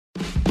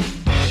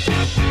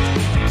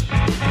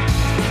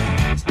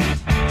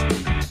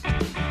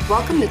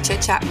Welcome to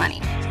Chit Chat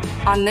Money.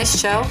 On this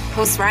show,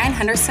 hosts Ryan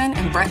Henderson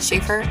and Brett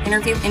Schaefer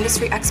interview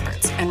industry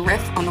experts and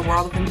riff on the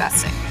world of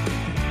investing.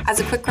 As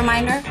a quick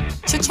reminder,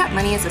 Chit Chat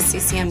Money is a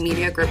CCM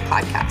Media Group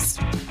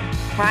podcast.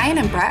 Ryan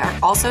and Brett are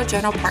also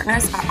general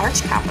partners at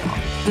Arch Capital,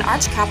 and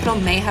Arch Capital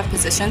may have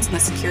positions in the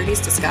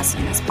securities discussed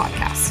in this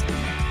podcast.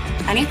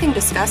 Anything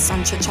discussed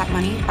on Chit Chat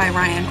Money by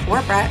Ryan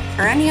or Brett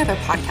or any other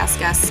podcast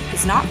guests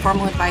is not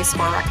formal advice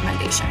or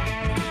recommendation.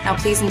 Now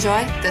please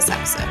enjoy this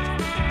episode.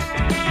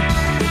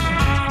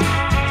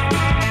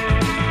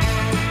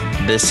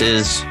 This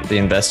is the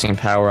Investing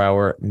Power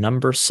Hour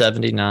number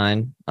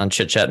 79 on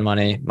Chit Chat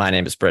Money. My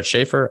name is Brett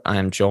Schaefer. I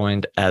am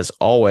joined, as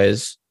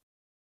always,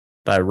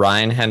 by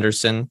Ryan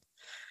Henderson.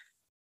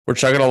 We're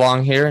chugging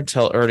along here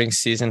until earnings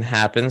season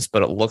happens,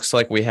 but it looks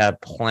like we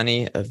have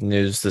plenty of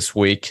news this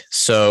week.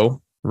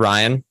 So,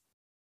 Ryan,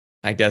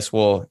 I guess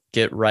we'll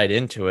get right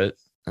into it.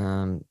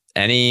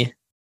 Any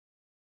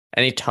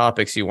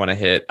topics you want to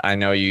hit? I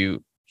know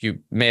you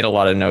made a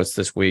lot of notes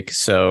this week,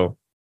 so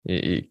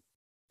you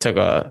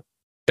took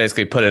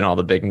basically put in all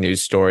the big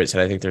news stories, and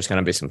I think there's going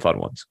to be some fun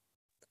ones.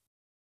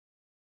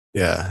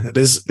 Yeah, it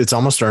is. It's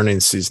almost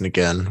earnings season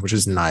again, which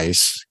is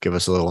nice. Give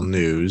us a little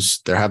news.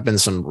 There have been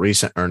some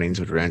recent earnings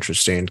which were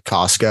interesting.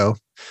 Costco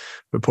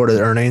reported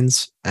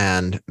earnings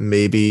and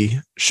maybe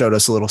showed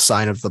us a little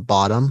sign of the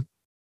bottom,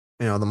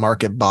 the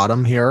market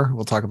bottom here.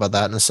 We'll talk about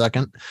that in a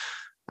second.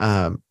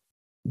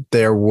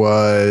 There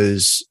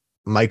was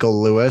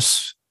Michael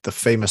Lewis, the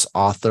famous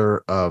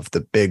author of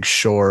The Big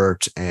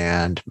Short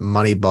and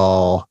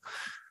Moneyball,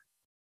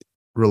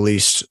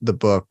 released the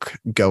book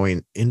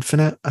Going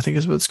Infinite, I think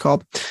is what it's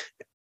called.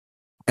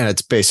 And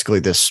it's basically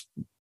this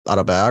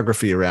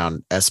autobiography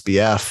around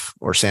SBF,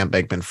 or Sam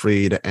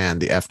Bankman-Fried,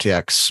 and the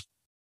FTX.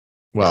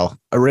 Well,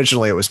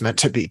 originally it was meant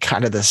to be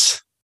kind of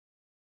this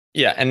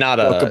and not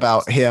book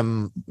about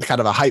him, kind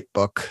of a hype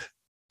book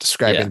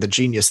describing the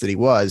genius that he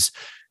was.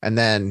 And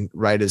then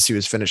right as he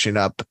was finishing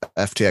up,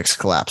 FTX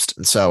collapsed.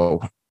 And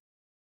so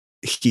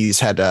he's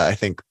had to, I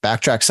think,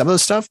 backtrack some of the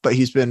stuff, but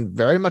he's been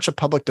very much a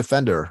public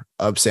defender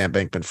of Sam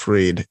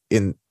Bankman-Fried.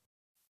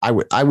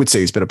 I would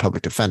say he's been a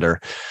public defender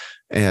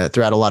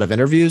throughout a lot of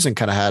interviews, and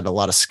kind of had a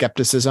lot of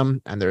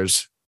skepticism. And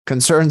there's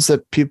concerns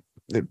that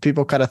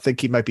people kind of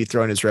think he might be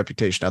throwing his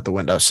reputation out the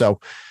window. So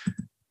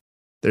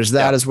there's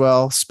that as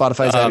well.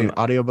 Spotify's adding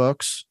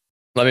audiobooks.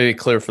 Let me be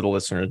clear for the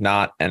listeners,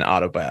 not an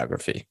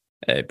autobiography,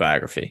 a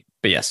biography.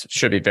 But yes, it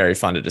should be very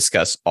fun to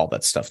discuss all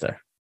that stuff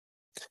there.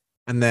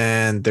 And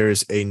then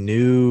there's a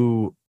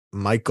new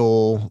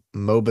Michael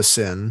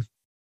Mauboussin,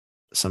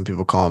 some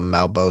people call him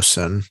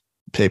Mauboussin,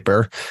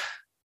 paper.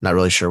 Not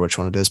really sure which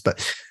one it is,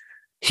 but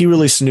he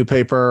released a new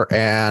paper,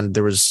 and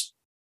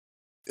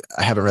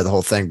I haven't read the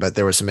whole thing, but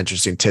there were some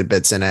interesting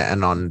tidbits in it.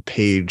 And on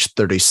page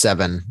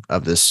 37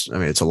 of this,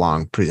 it's a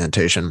long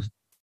presentation,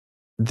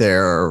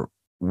 there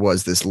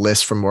was this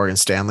list from Morgan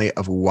Stanley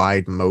of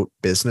wide moat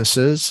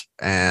businesses.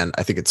 And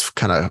I think it's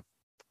kind of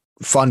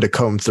fun to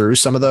comb through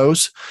some of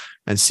those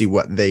and see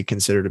what they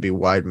consider to be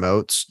wide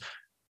moats.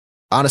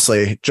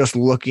 Honestly, just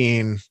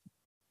looking,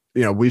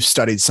 we've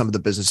studied some of the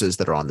businesses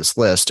that are on this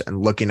list,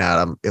 and looking at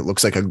them, it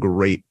looks like a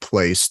great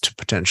place to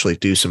potentially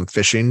do some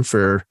fishing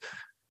for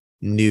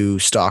new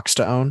stocks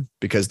to own,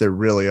 because there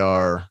really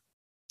are,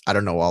 I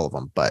don't know all of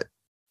them, but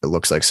it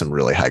looks like some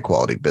really high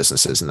quality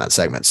businesses in that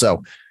segment.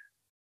 So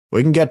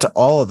we can get to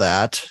all of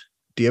that.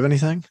 Do you have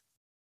anything?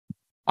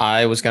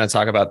 I was going to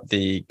talk about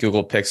the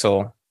Google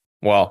Pixel.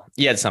 Well,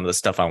 you had some of the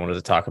stuff I wanted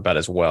to talk about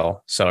as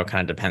well. So it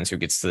kind of depends who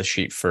gets to the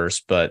sheet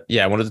first. But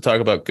yeah, I wanted to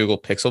talk about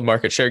Google Pixel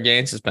market share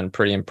gains. It's been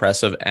pretty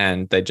impressive.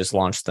 And they just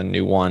launched the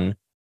new one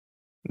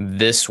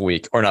this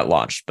week, or not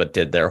launched, but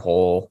did their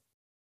whole,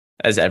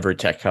 as every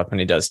tech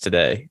company does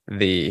today,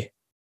 the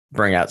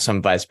bring out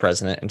some vice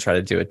president and try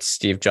to do a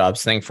Steve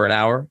Jobs thing for an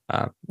hour.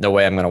 No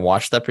way I'm going to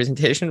watch that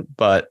presentation,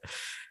 but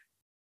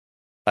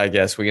I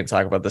guess we can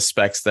talk about the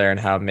specs there and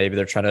how maybe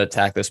they're trying to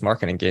attack this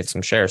market and gain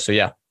some shares. So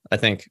yeah, I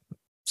think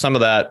some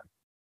of that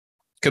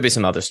could be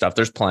some other stuff.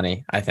 There's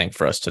plenty, I think,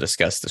 for us to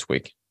discuss this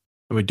week.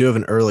 We do have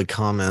an early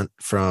comment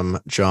from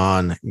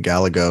John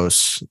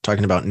Gallegos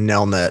talking about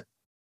Nelnet.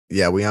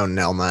 Yeah, we own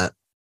Nelnet,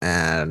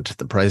 and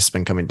the price has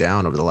been coming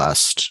down over the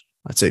last,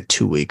 I'd say,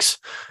 2 weeks.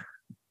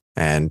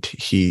 And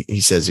he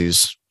says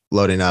he's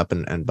loading up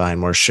and buying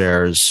more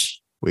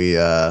shares.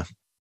 I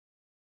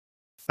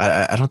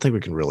don't think we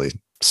can really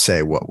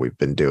say what we've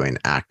been doing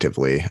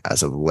actively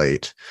as of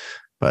late,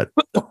 but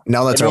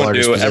Nelnet's our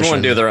largest position.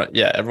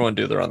 Everyone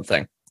do their own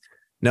thing.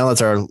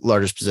 Nelnet's our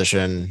largest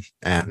position.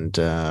 And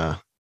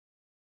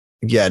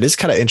it is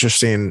kind of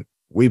interesting.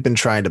 We've been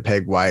trying to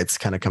peg why it's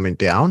kind of coming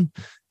down.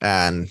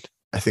 And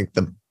I think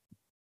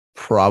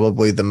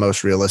probably the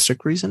most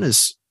realistic reason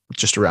is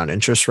just around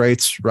interest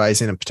rates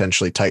rising and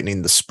potentially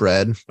tightening the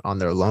spread on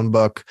their loan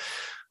book.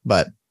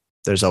 But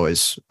there's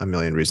always a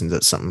million reasons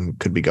that something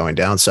could be going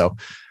down. So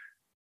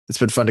it's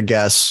been fun to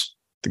guess.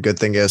 The good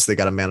thing is they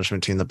got a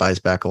management team that buys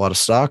back a lot of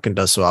stock and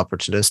does so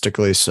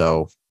opportunistically.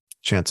 So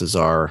chances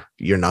are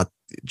you're not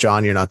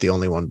the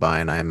only one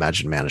buying. I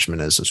imagine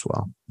management is as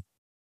well.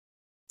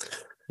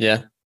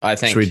 Yeah. I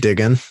think. Should we dig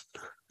in?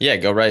 Yeah,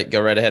 go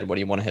right ahead. What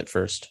do you want to hit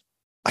first?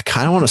 I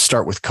kind of want to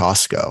start with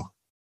Costco.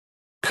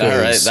 All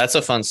right, that's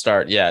a fun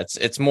start. Yeah,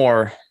 it's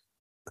more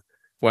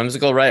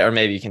whimsical, right? Or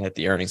maybe you can hit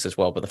the earnings as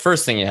well. But the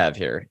first thing you have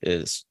here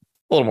is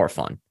a little more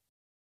fun.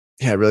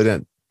 Yeah,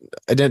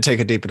 I didn't take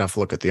a deep enough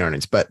look at the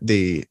earnings, but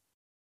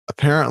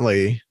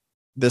apparently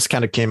this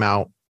kind of came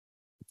out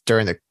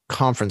during the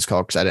conference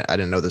call because I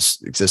didn't know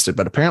this existed,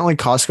 but apparently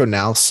Costco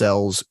now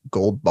sells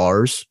gold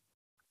bars.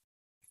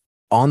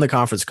 On the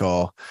conference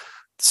call,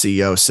 the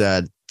CEO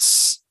said,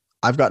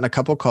 I've gotten a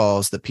couple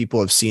calls that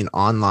people have seen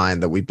online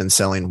that we've been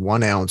selling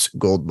 1 ounce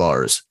gold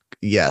bars.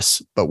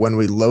 Yes, but when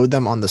we load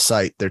them on the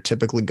site, they're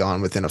typically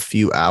gone within a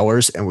few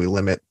hours and we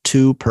limit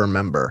 2 per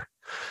member.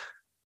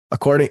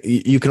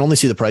 You can only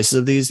see the prices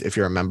of these if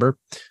you're a member.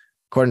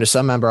 According to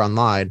some member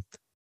online,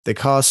 they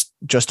cost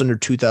just under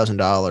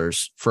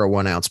 $2,000 for a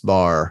 1 ounce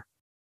bar.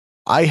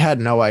 I had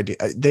no idea.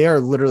 They are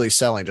literally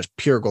selling just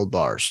pure gold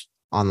bars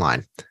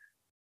online.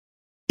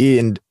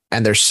 And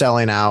they're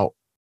selling out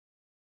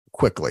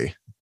quickly.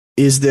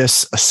 Is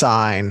this a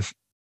sign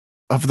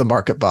of the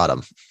market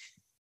bottom?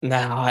 No,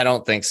 I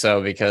don't think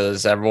so,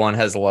 because everyone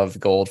has loved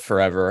gold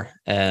forever.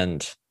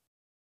 And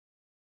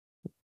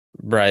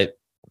right,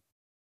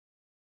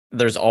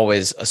 there's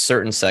always a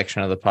certain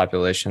section of the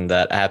population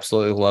that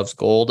absolutely loves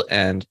gold,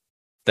 and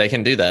they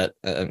can do that.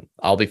 And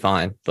I'll be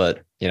fine.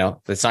 But,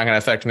 it's not going to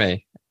affect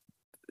me.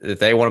 If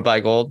they want to buy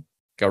gold,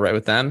 go right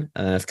with them.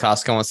 And if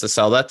Costco wants to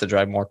sell that to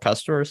drive more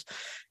customers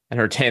and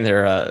retain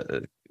their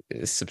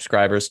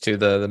subscribers to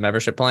the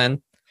membership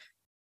plan,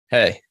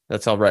 hey,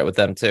 that's all right with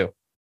them too.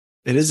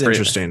 It is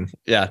interesting.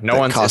 Yeah,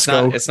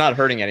 it's not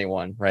hurting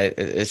anyone, right?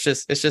 It's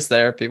just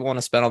there. People want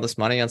to spend all this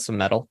money on some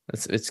metal.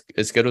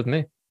 It's good with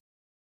me.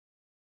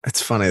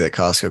 It's funny that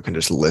Costco can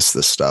just list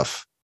this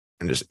stuff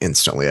and just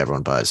instantly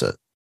everyone buys it.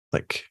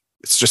 Like,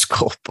 it's just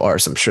gold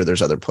bars. I'm sure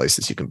there's other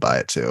places you can buy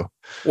it too.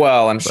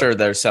 Well, I'm sure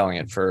they're selling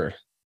it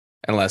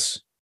unless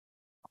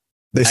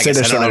they say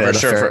they're selling it at a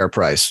fair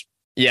price.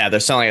 Yeah,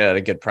 they're selling it at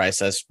a good price.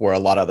 That's where a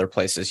lot of other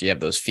places you have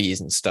those fees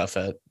and stuff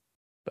at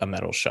a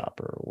metal shop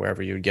or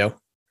wherever you would go.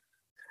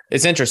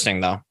 It's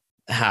interesting though,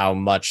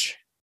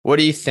 what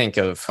do you think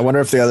of? I wonder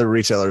if the other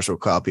retailers will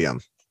copy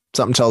them.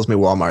 Something tells me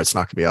Walmart's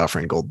not going to be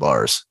offering gold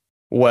bars.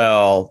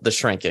 Well, the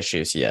shrink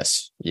issues,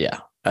 yes.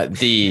 Yeah.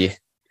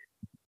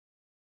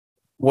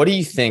 What do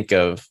you think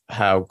of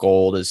how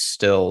gold is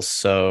still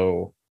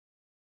so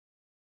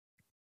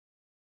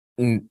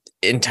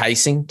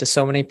enticing to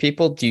so many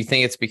people? Do you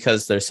think it's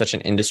because there's such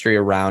an industry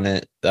around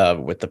it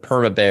with the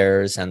perma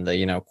bears and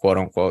the, quote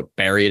unquote,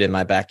 buried in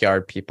my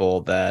backyard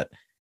people, that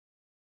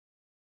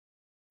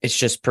it's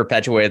just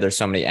perpetuated? There's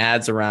so many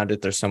ads around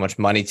it. There's so much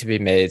money to be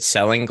made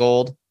selling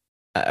gold.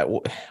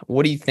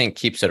 What do you think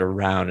keeps it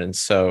around and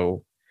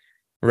so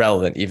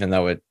relevant, even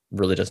though it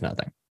really does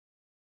nothing?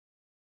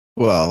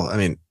 Well, I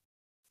mean,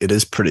 it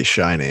is pretty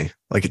shiny.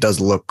 Like, it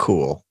does look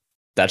cool.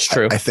 That's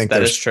true. I think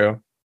that is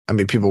true. I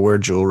mean, people wear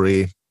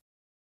jewelry,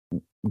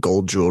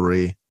 gold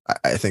jewelry.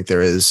 I think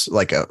there is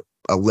like a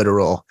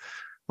literal,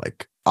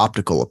 like,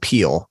 optical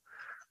appeal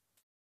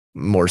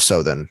more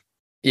so than.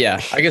 Yeah,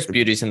 I guess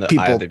beauty's in the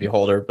eye of the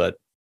beholder, but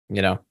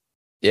yeah.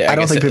 I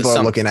don't think people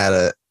are looking at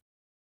it.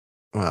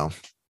 Well,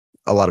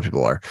 a lot of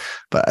people are,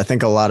 but I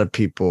think a lot of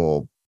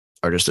people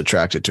are just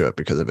attracted to it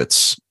because of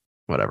its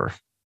whatever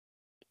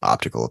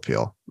optical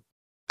appeal.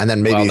 And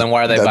then maybe then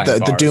why are they buying the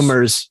the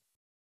doomers?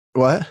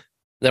 What?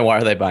 Then why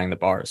are they buying the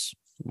bars?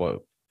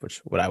 What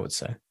I would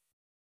say.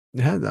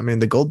 Yeah, I mean,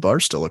 the gold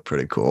bars still look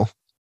pretty cool.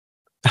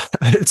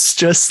 It's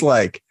just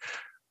like,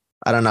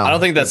 I don't know. I don't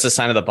think that's the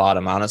sign of the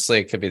bottom. Honestly,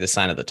 it could be the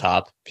sign of the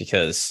top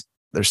because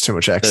there's too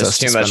much excess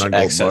to spend on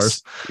gold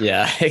bars.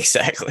 Yeah,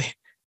 exactly.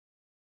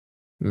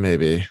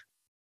 Maybe.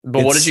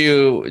 But did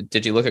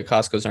you look at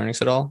Costco's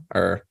earnings at all?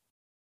 Or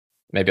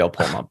maybe I'll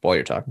pull them up while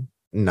you're talking.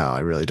 No, I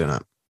really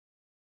didn't.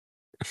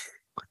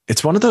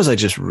 It's one of those I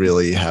just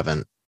really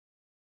haven't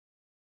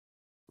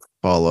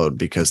followed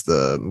because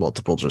the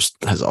multiple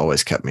just has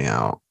always kept me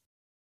out.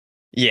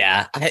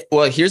 Yeah.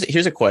 Well, here's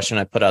a question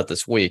I put out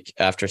this week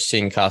after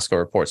seeing Costco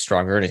report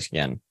strong earnings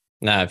again.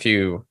 Now,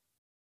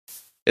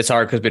 it's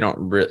hard because we don't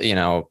really,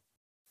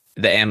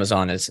 the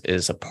Amazon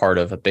is a part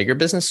of a bigger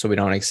business, so we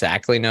don't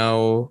exactly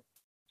know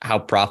how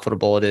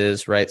profitable it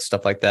is, right?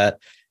 Stuff like that.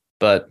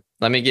 But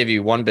let me give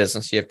you one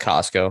business. You have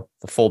Costco,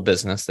 the full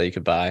business that you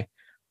could buy,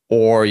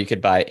 or you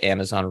could buy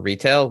Amazon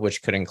retail,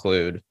 which could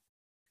include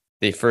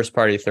the first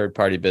party, third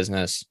party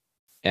business,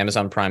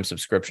 Amazon Prime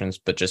subscriptions,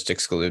 but just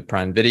exclude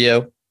Prime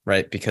Video,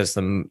 right? Because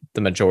the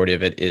majority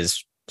of it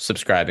is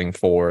subscribing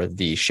for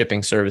the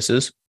shipping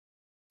services,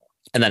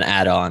 and then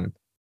add on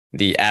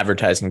the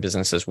advertising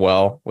business as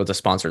well with the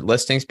sponsored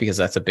listings, because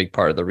that's a big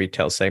part of the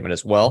retail segment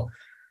as well.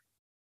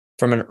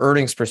 From an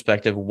earnings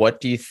perspective,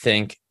 what do you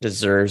think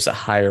deserves a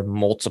higher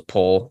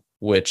multiple,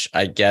 which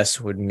I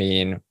guess would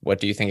mean, what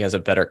do you think has a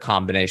better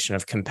combination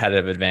of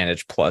competitive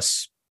advantage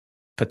plus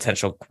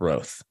potential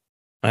growth?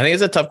 I think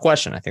it's a tough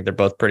question. I think they're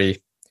both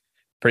pretty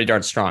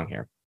darn strong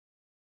here.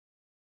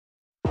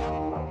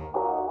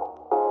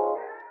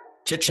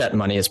 Chit Chat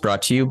Money is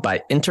brought to you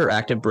by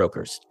Interactive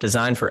Brokers.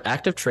 Designed for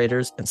active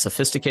traders and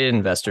sophisticated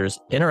investors,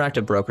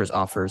 Interactive Brokers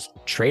offers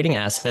trading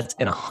assets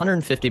in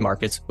 150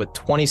 markets with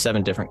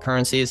 27 different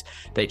currencies.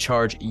 They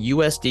charge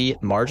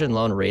USD margin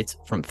loan rates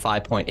from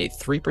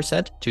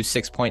 5.83% to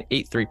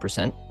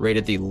 6.83%,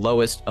 rated the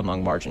lowest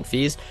among margin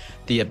fees.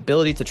 The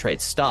ability to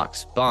trade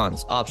stocks,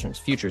 bonds, options,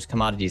 futures,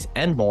 commodities,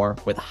 and more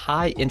with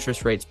high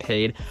interest rates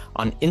paid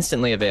on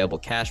instantly available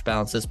cash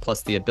balances,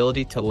 plus the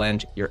ability to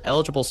lend your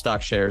eligible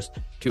stock shares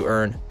to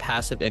earn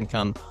passive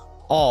income,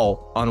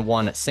 all on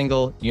one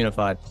single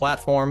unified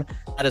platform.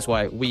 That is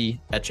why we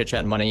at Chit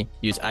Chat Money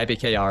use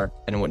IBKR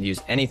and wouldn't use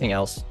anything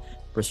else.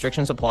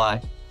 Restrictions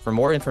apply. For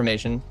more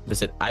information,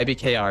 visit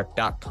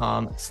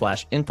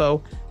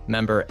ibkr.com/info,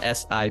 member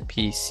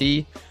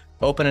SIPC.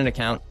 Open an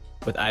account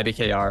with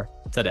IBKR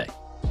today.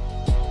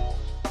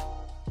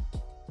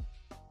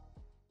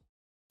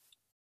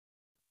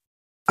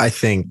 I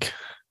think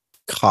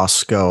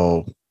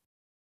Costco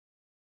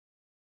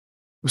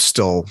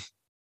still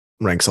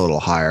ranks a little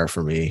higher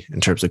for me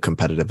in terms of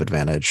competitive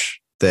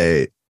advantage.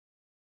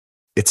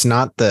 It's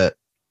not that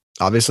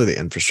obviously the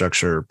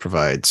infrastructure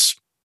provides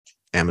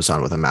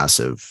Amazon with a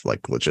massive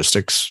like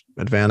logistics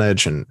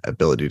advantage and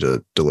ability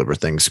to deliver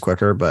things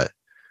quicker, but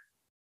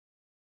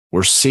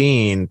we're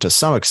seeing to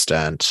some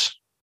extent,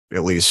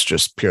 at least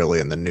just purely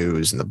in the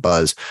news and the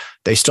buzz,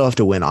 they still have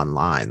to win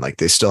online. Like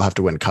they still have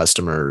to win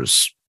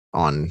customers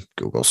on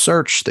Google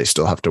search. They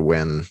still have to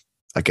win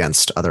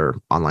against other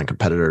online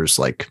competitors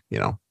like,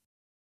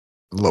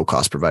 low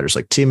cost providers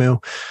like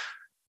Temu.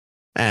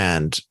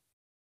 And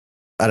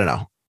I don't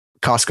know,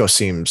 Costco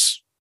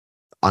seems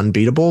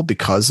unbeatable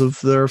because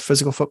of their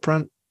physical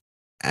footprint,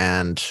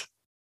 and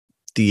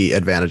the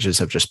advantages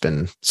have just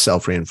been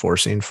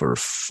self-reinforcing for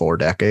 4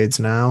 decades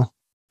now.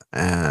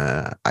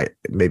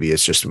 Maybe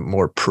it's just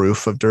more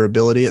proof of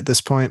durability at this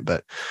point,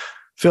 but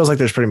feels like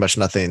there's pretty much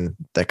nothing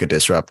that could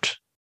disrupt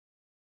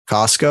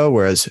Costco,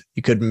 whereas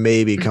you could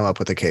maybe come up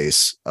with a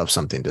case of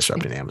something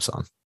disrupting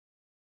Amazon.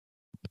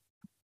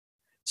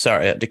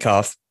 Sorry, I had to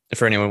cough.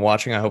 For anyone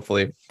watching, I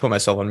hopefully put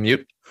myself on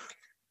mute.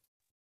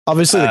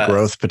 Obviously, the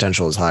growth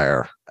potential is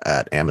higher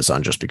at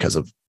Amazon just because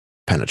of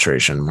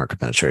market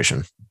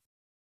penetration.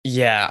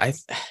 Yeah,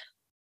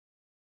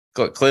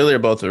 clearly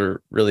both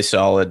are really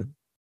solid,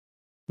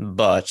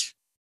 but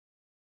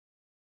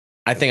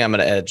I think I'm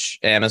going to edge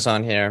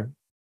Amazon here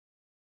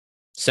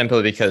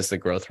simply because the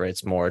growth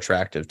rate's more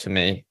attractive to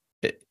me.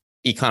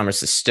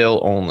 E-commerce is still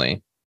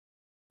only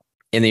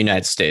in the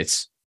United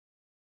States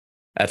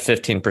at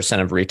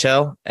 15% of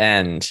retail.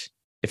 And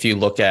if you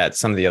look at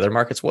some of the other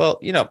markets, well,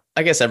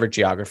 I guess every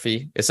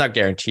geography, it's not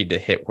guaranteed to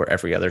hit where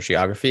every other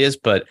geography is,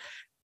 but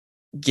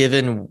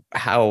given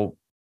how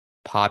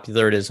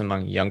popular it is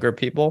among younger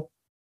people,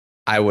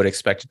 I would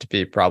expect it to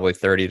be probably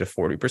 30 to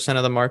 40%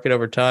 of the market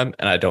over time.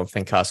 And I don't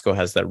think Costco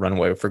has that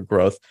runway for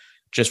growth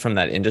just from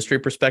that industry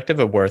perspective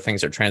of where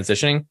things are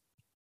transitioning.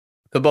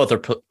 But both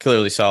are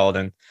clearly solid,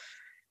 and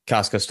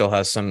Costco still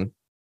has a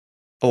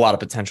lot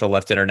of potential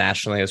left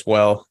internationally as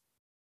well.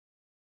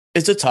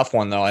 It's a tough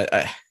one though.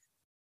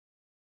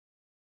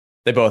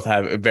 They both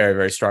have very,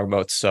 very strong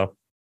moats, so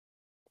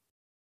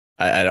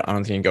I don't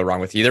think you can go wrong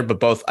with either. But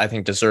both, I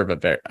think, deserve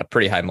a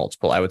pretty high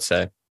multiple, I would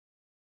say.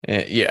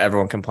 Yeah,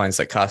 everyone complains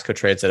that Costco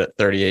trades at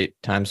 38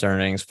 times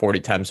earnings,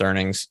 40 times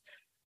earnings.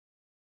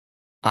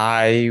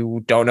 I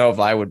don't know if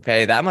I would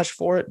pay that much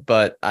for it,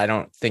 but I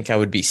don't think I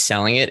would be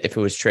selling it if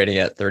it was trading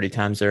at 30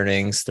 times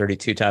earnings,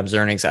 32 times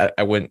earnings.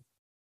 I wouldn't,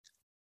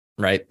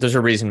 right? There's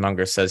a reason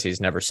Munger says he's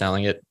never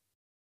selling it.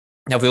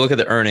 Now, if we look at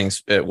the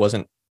earnings, it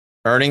wasn't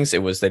earnings.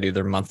 It was they do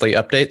their monthly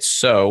updates.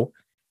 So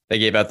they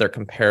gave out their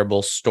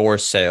comparable store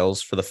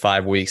sales for the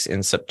 5 weeks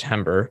in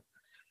September.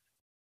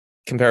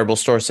 Comparable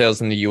store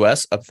sales in the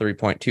US up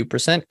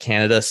 3.2%,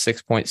 Canada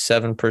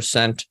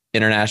 6.7%,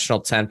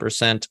 international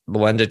 10%,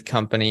 blended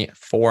company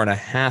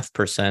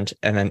 4.5%,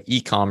 and then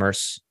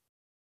e-commerce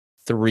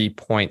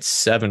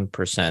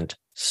 3.7%.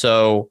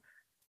 So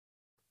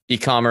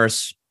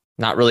e-commerce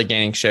not really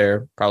gaining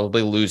share,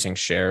 probably losing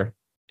share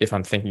if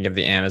I'm thinking of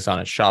the Amazon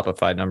and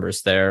Shopify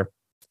numbers there.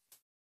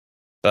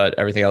 But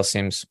everything else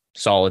seems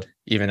solid,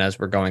 even as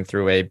we're going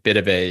through a bit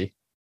of a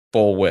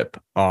bullwhip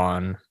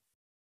on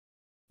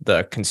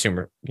the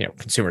consumer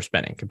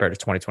spending compared to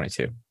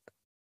 2022.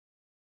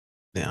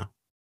 Yeah.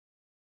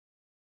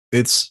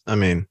 It's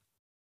a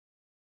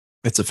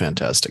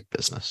fantastic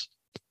business.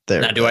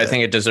 Now, do I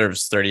think it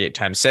deserves 38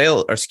 times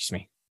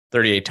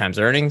 38 times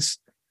earnings?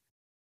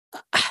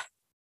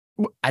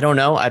 I don't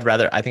know. I'd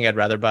rather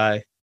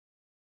buy.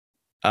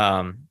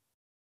 Maybe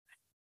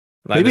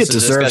it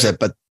deserves it,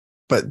 but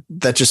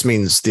that just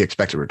means the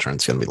expected return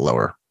is going to be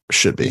lower.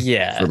 Should be.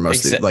 Yeah. For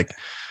most of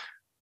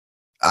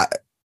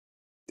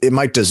it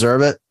might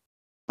deserve it,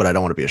 but I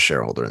don't want to be a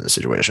shareholder in the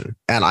situation.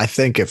 And I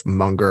think if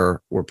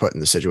Munger were put in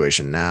the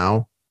situation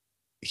now,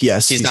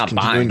 yes, he's not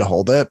continuing to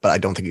hold it, but I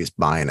don't think he's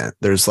buying it.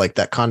 There's like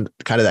that kind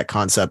of that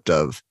concept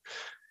of,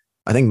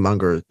 I think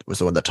Munger was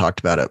the one that talked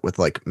about it with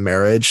like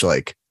marriage,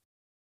 like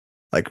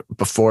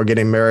before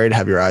getting married,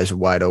 have your eyes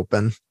wide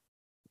open,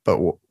 but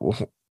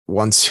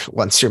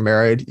once you're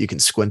married, you can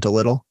squint a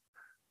little.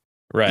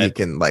 Right. You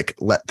can like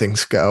let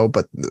things go,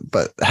 but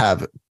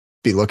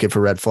be looking for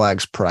red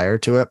flags prior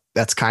to it.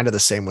 That's kind of the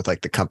same with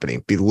like the company.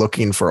 Be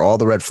looking for all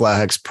the red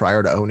flags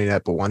prior to owning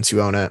it, but once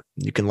you own it,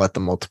 you can let the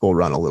multiple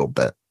run a little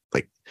bit.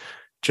 Like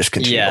just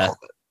continue to hold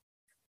it.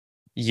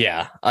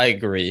 Yeah, I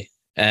agree.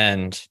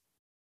 And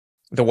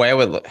the way I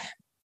would look,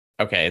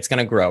 okay, it's going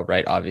to grow,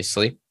 right?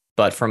 Obviously.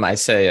 But from, I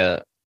say,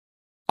 a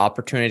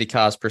opportunity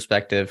cost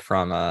perspective,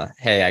 from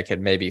hey, I could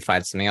maybe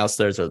find something else.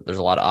 There's a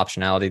lot of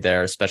optionality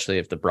there, especially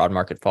if the broad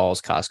market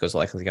falls. Costco's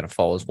likely going to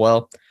fall as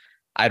well.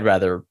 I'd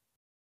rather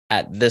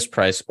at this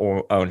price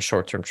or own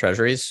short-term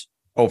treasuries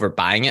over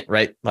buying it,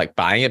 right? Like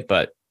buying it.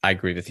 But I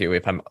agree with you.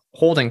 If I'm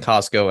holding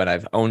Costco and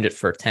I've owned it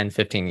for 10,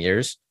 15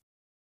 years,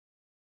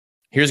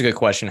 here's a good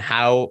question.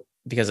 How,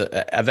 because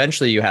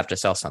eventually you have to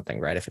sell something,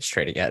 right? If it's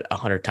trading at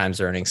 100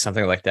 times earnings,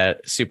 something like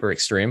that, super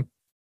extreme.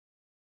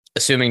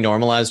 Assuming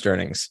normalized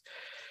earnings,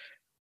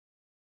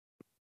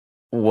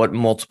 what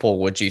multiple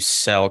would you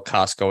sell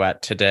Costco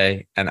at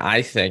today? And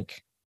I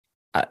think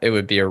it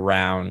would be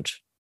around,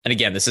 and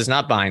again, this is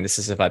not buying. This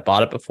is if I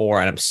bought it before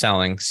and I'm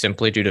selling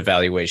simply due to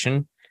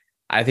valuation.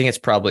 I think it's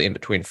probably in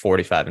between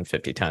 45 and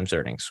 50 times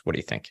earnings. What do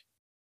you think?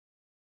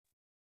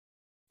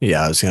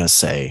 Yeah, I was going to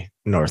say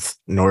north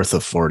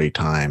of 40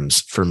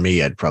 times. For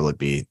me, I'd probably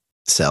be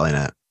selling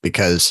it,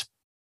 because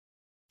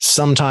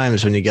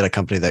sometimes when you get a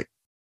company that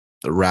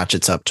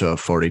ratchets up to a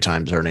 40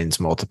 times earnings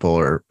multiple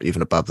or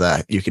even above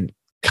that, you can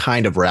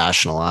kind of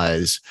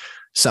rationalize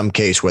some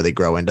case where they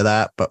grow into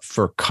that. But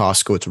for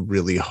Costco, it's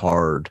really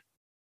hard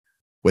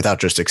without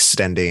just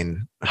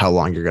extending how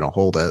long you're going to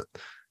hold it.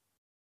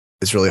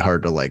 It's really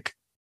hard to like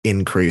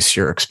increase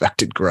your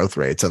expected growth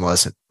rates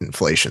unless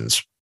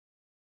inflation's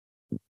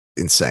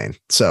insane.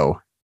 So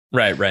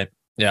right.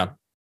 Yeah.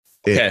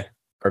 Okay.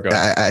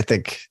 I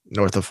think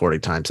north of 40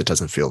 times, it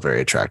doesn't feel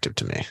very attractive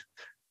to me.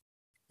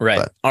 Right.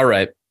 But, all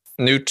right.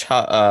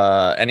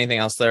 Anything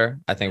else there?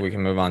 I think we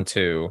can move on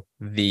to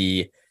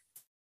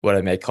what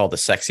I may call the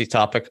sexy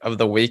topic of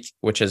the week,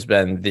 which has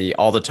been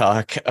all the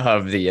talk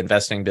of the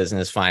investing,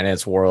 business,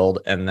 finance world.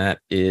 And that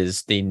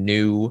is the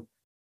new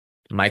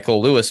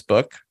Michael Lewis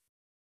book,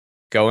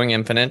 Going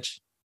Infinite.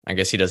 I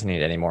guess he doesn't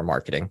need any more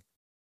marketing,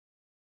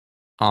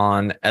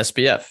 on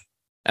SBF.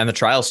 And the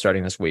trial's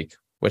starting this week,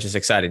 which is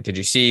exciting. Did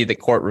you see the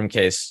courtroom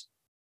case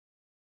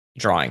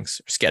drawings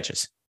or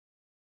sketches?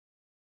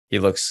 He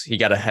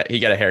got a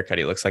haircut.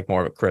 He looks like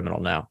more of a criminal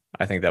now.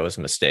 I think that was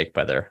a mistake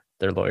by their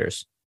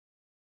lawyers.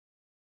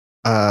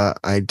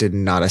 I did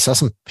not. I saw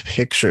some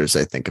pictures,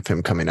 I think, of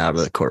him coming out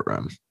of the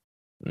courtroom.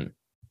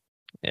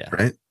 Yeah.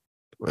 Right?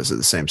 Was it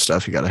the same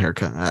stuff? He got a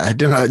haircut. I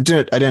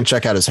didn't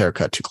check out his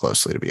haircut too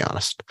closely, to be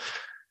honest.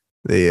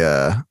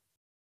 There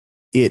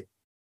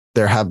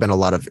have been a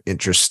lot of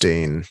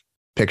interesting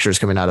pictures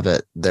coming out of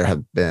it.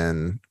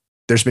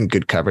 There's been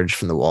good coverage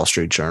from the Wall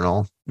Street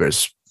Journal.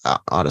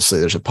 Honestly,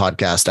 there's a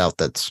podcast out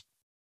that's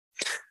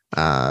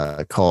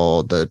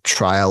called The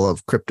Trial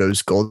of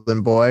Crypto's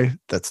Golden Boy.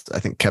 That's, I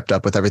think, kept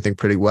up with everything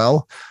pretty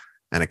well.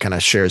 And it kind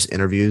of shares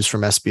interviews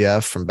from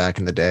SBF from back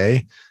in the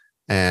day.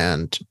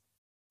 And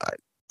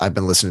I've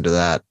been listening to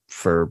that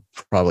for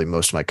probably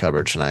most of my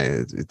coverage,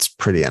 and it's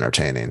pretty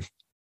entertaining.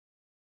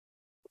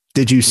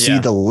 Did you see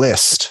the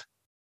list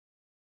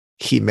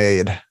he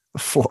made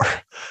for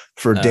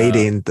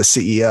dating the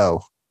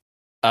CEO?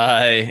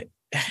 I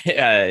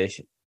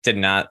did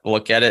not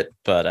look at it,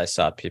 but I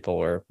saw people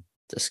were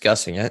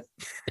discussing it.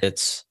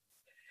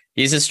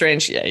 He's a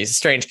strange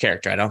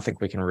character. I don't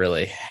think we can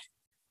really,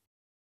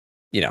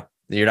 you're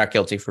not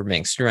guilty for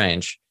being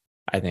strange.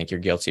 I think you're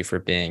guilty for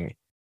being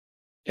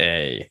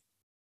a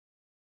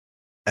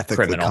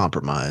ethically criminal,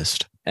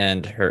 compromised,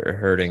 and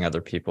hurting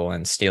other people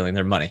and stealing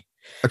their money.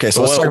 Okay,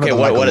 so let's talk about the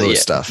Michael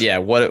Lewis stuff. Yeah,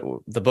 what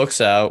the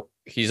book's out.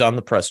 He's on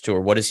the press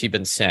tour. What has he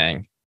been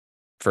saying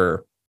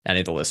for any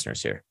of the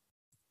listeners here?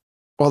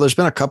 Well, there's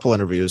been a couple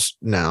interviews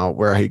now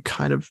where he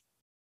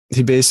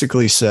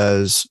basically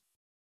says,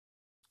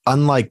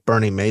 unlike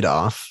Bernie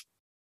Madoff,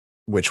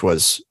 which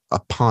was a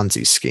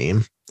Ponzi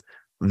scheme,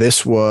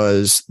 this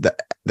was the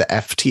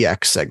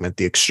FTX segment,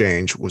 the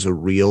exchange, was a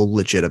real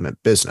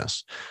legitimate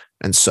business.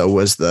 And so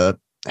was the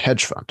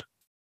hedge fund.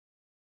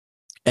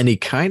 And he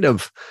kind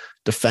of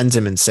defends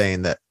him in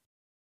saying that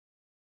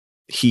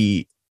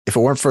if it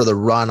weren't for the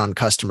run on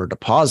customer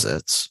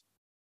deposits,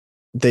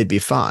 they'd be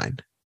fine.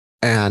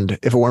 And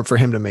if it weren't for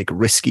him to make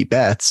risky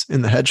bets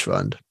in the hedge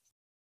fund,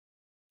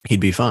 he'd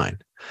be fine.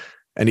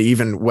 And he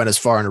even went as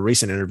far in a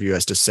recent interview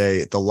as to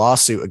say the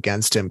lawsuit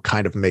against him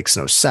kind of makes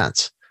no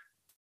sense.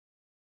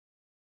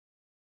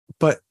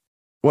 But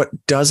what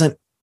bothered,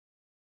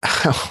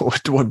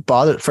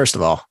 first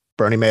of all,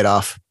 Bernie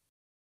Madoff,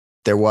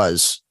 there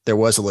was a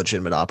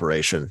legitimate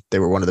operation. They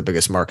were one of the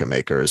biggest market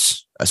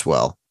makers as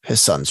well.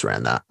 His sons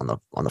ran that on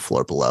the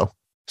floor below.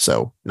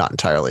 So not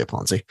entirely a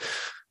Ponzi,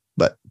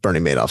 but Bernie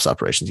Madoff's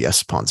operations,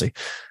 yes, Ponzi.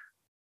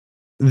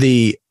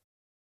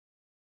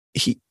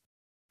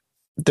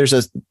 There's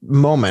a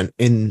moment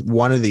in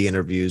one of the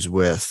interviews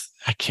with,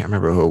 I can't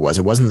remember who it was.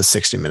 It wasn't the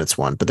 60 Minutes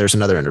one, but there's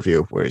another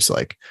interview where he's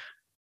like,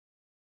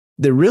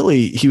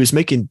 he was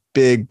making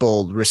big,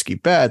 bold, risky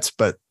bets,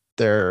 but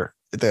the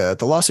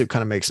lawsuit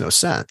kind of makes no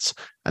sense.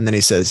 And then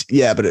he says,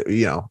 yeah, but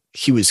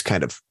he was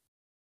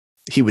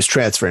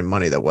transferring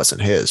money that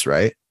wasn't his,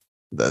 right?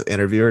 The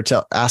interviewer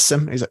asks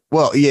him, he's like,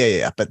 well,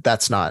 yeah, but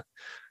that's not,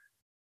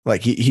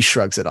 like, he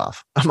shrugs it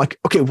off. I'm like,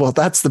 okay, well,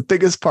 that's the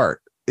biggest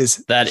part, is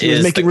that he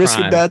was making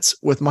risky bets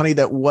with money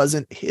that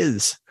wasn't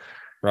his.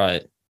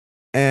 Right.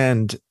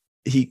 And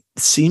he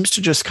seems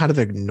to just kind of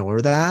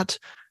ignore that.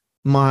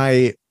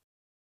 The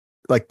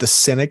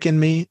cynic in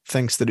me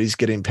thinks that he's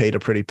getting paid a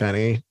pretty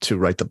penny to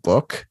write the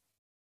book.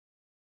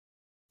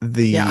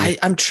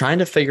 I'm trying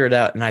to figure it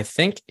out. And I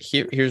think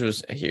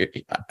here's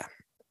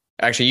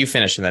actually, you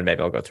finish and then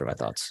maybe I'll go through my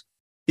thoughts.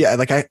 Yeah.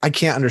 Like I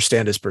can't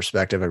understand his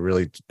perspective.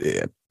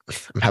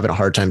 I'm having a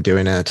hard time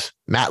doing it.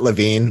 Matt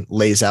Levine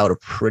lays out a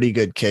pretty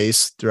good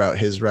case throughout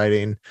his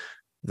writing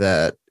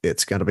that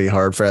it's going to be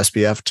hard for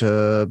SBF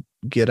to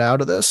get out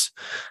of this.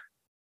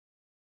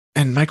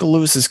 And Michael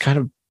Lewis is kind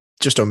of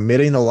just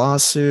omitting the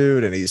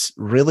lawsuit, and he's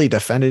really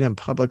defending him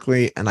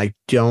publicly. And I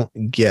don't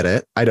get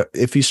it.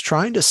 If he's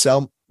trying to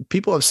sell,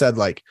 people have said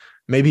like,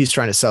 maybe he's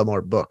trying to sell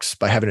more books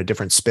by having a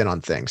different spin on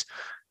things.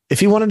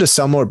 If he wanted to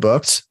sell more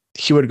books,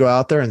 he would go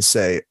out there and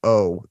say,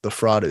 oh, the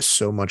fraud is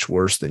so much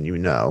worse than you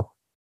know.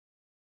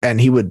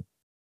 And he would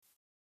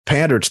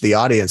pander to the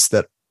audience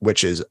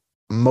which is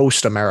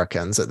most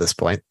Americans at this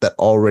point, that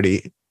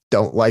already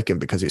don't like him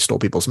because he stole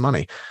people's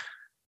money.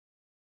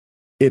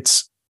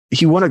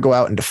 He want to go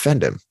out and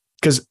defend him,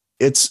 because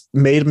it's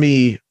made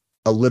me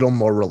a little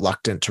more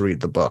reluctant to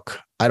read the book.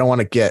 I don't want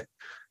to get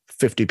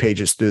 50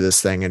 pages through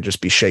this thing and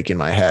just be shaking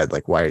my head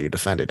like, why are you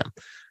defending him?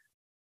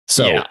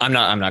 So yeah, I'm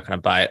not going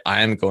to buy it.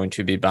 I am going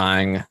to be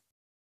buying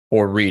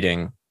or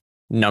reading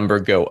Number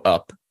Go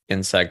Up: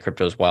 Inside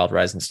Crypto's Wild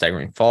Rise and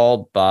Staggering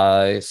Fall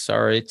by,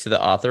 sorry to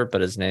the author,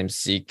 but his name's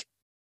Zeke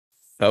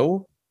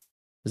Faux.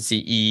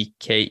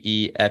 Zekefaux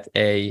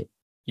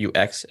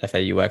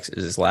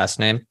is his last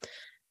name.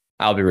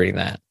 I'll be reading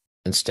that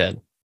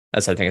instead,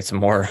 as I think it's a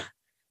more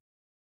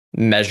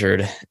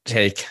measured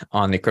take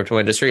on the crypto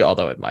industry,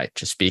 although it might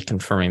just be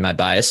confirming my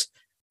bias.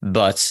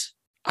 But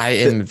I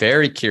am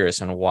very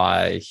curious on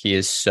why he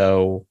is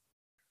so...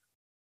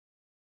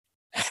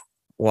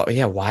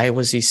 why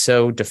was he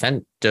so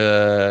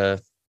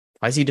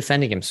why is he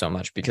defending him so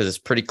much? Because it's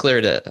pretty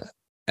clear to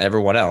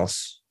everyone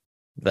else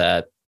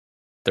that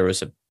there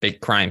was a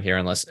big crime here,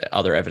 unless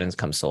other evidence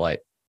comes to light.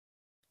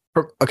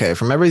 Okay,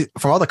 from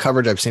all the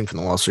coverage I've seen from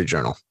the Wall Street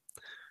Journal,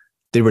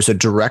 there was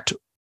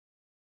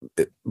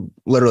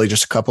literally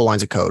just a couple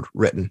lines of code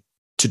written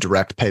to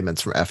direct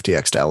payments from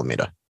FTX to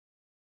Alameda.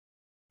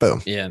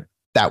 Boom. Yeah.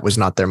 That was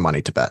not their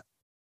money to bet.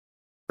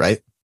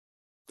 Right?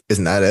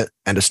 Isn't that it?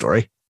 End of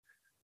story.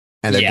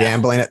 And they're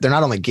gambling it. They're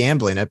not only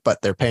gambling it,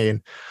 but they're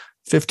paying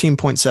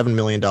 $15.7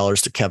 million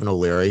to Kevin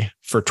O'Leary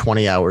for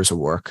 20 hours of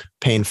work,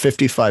 paying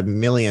 $55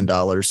 million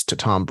to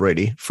Tom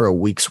Brady for a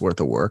week's worth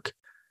of work.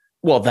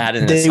 Well, that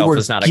in itself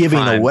is not a giving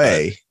crime,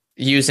 away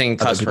using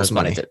customers'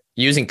 money to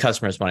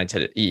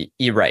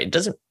right. It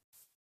doesn't,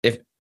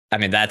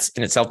 that's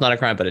in itself not a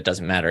crime, but it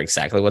doesn't matter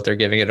exactly what they're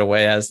giving it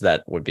away as.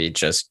 That would be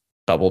just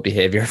bubble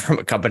behavior from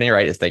a company,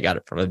 right? If they got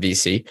it from a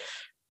VC.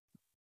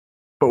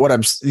 But what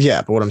I'm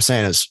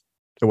saying is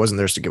it wasn't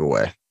theirs to give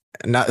away.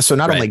 Not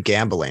only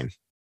gambling,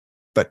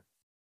 but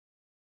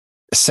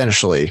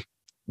essentially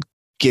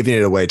giving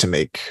it away to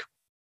make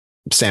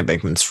Sam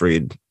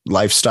Bankman-Fried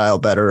lifestyle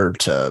better,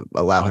 to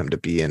allow him to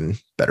be in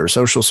better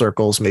social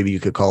circles. Maybe you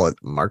could call it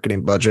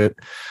marketing budget,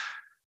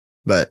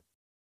 but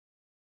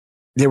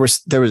there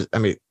was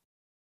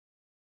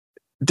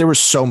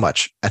so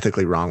much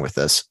ethically wrong with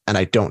this. And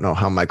I don't know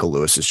how Michael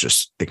Lewis is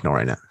just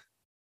ignoring it.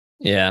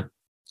 Yeah.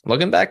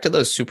 Looking back to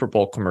those Super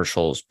Bowl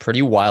commercials,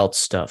 pretty wild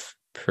stuff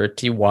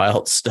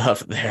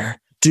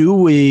there. Do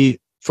we,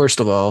 first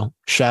of all,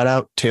 shout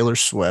out Taylor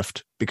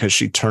Swift because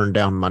she turned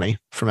down money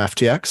from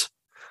FTX?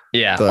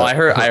 Yeah, I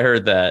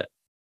heard that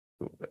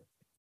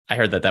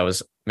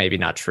was maybe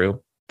not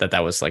true. That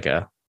was like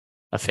a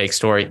fake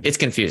story. It's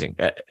confusing.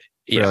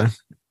 Really?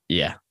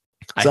 Yeah.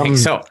 I think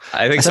so.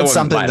 I think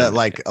something that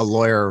like a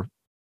lawyer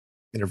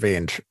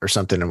intervened or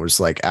something and was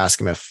like,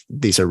 ask him if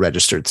these are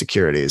registered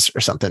securities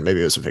or something.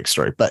 Maybe it was a fake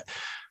story. But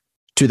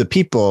to the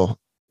people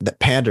that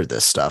pandered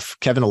this stuff,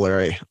 Kevin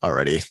O'Leary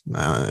already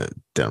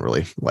didn't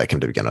really like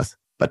him to begin with.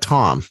 But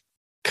Tom,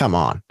 come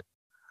on.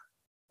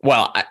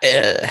 Well,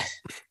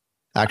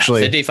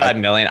 actually, 55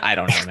 million. I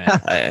don't know,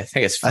 man. I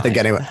think it's fine.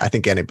 I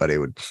think anybody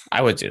would.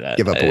 I would do that.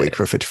 Give up a week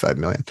for 55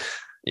 million.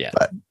 Yeah,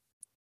 but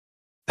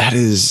that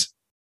is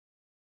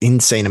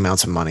insane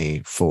amounts of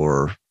money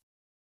for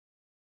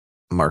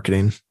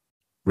marketing.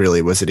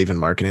 Really, was it even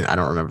marketing? I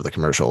don't remember the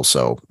commercial,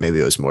 so maybe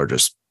it was more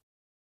just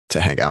to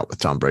hang out with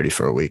Tom Brady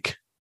for a week.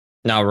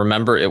 Now,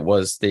 remember, it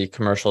was the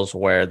commercials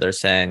where they're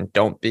saying,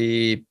 "Don't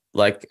be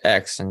like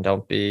X and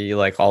don't be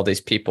like all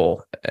these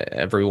people.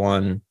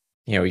 Everyone."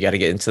 You got to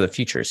get into the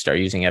future, start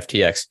using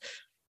FTX.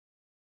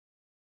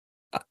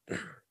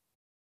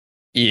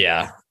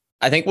 Yeah.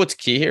 I think what's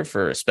key here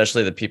for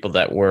especially the people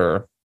that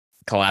were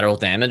collateral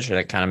damage, and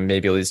it kind of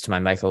maybe leads to my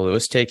Michael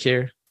Lewis take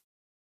here,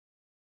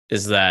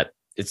 is that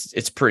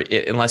it's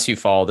pretty, unless you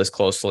follow this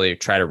closely,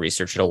 try to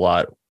research it a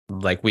lot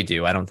like we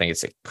do. I don't think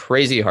it's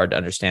crazy hard to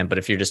understand, but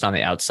if you're just on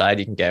the outside,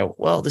 you can go,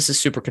 well, this is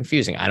super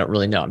confusing. I don't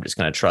really know. I'm just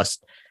going to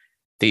trust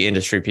the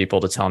industry people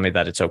to tell me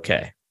that it's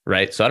okay.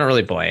 Right. So I don't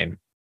really blame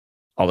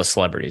all the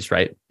celebrities,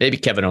 right? Maybe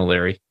Kevin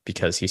O'Leary,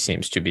 because he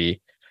seems to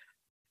be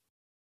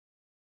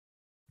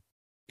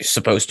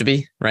supposed to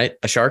be, right,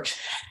 a shark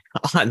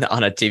on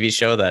a TV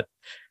show that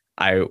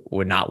I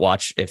would not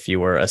watch if you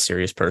were a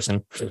serious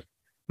person.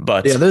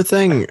 But the other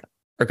thing,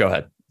 or go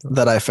ahead,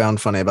 that I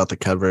found funny about the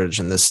coverage,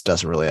 and this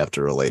doesn't really have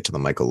to relate to the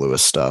Michael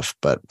Lewis stuff,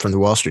 but from the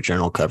Wall Street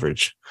Journal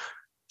coverage,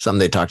 something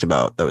they talked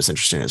about that was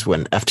interesting is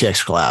when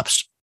FTX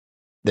collapsed,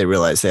 they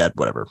realized they had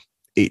whatever,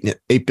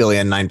 $8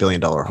 billion, $9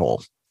 billion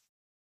hole,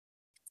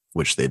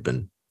 which they'd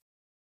been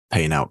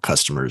paying out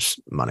customers'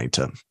 money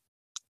to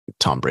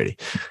Tom Brady.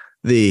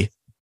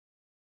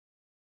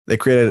 They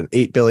created an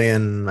 8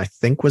 billion, I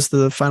think was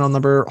the final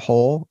number,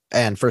 hole.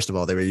 And first of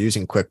all, they were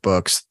using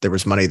QuickBooks. There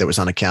was money that was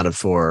unaccounted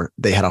for.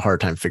 They had a hard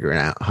time figuring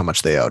out how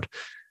much they owed.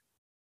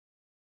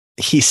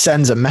 He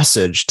sends a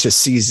message to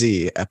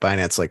CZ at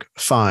Binance like,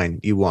 fine,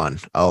 you won.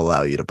 I'll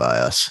allow you to buy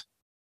us.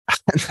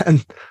 And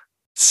then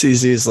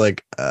CZ is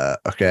like,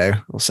 okay,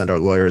 we'll send our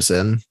lawyers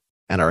in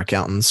and our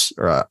accountants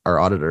or our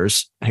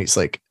auditors. And he's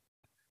like,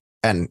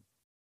 and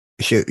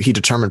he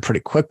determined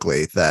pretty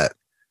quickly that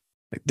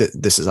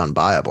this is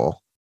unbuyable.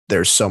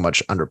 There's so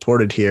much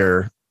unreported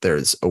here.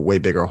 There's a way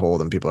bigger hole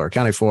than people are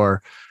accounting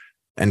for.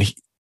 And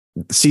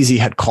CZ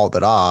had called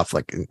it off.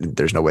 Like,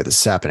 there's no way this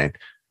is happening.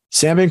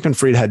 Sam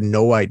Bankman-Fried had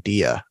no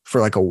idea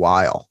for like a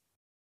while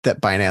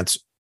that Binance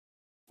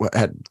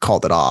had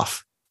called it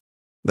off.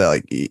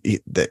 That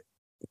that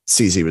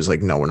CZ was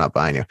like, no, we're not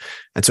buying you.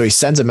 And so he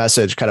sends a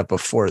message kind of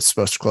before it's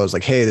supposed to close,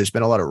 like, hey, there's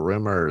been a lot of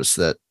rumors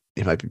that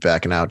he might be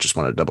backing out. Just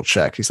want to double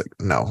check. He's like,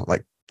 no,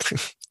 like,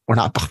 we're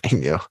not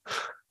buying you.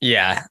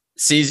 Yeah.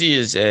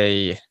 CZ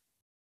is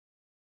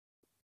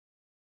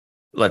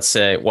let's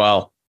say,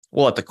 well,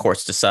 we'll let the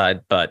courts decide,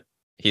 but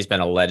he's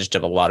been alleged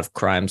of a lot of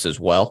crimes as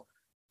well.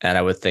 And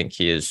I would think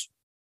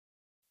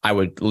I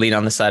would lean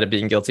on the side of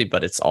being guilty,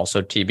 but it's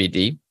also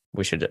TBD.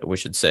 We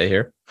should say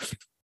here.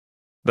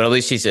 But at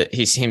least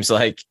he seems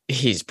like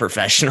he's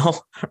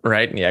professional,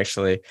 right? And he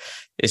actually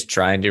is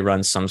trying to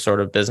run some sort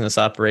of business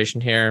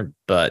operation here,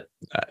 but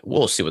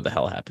we'll see what the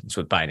hell happens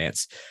with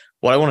Binance.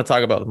 What I want to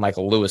talk about with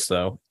Michael Lewis,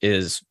 though,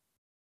 is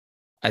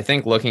I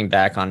think looking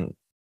back on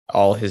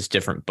all his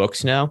different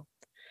books now,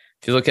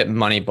 if you look at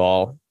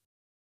Moneyball,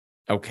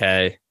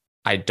 okay,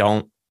 if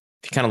you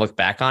kind of look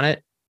back on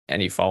it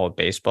and you follow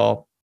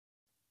baseball,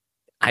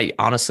 I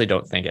honestly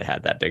don't think it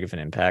had that big of an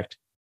impact.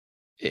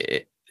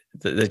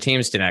 The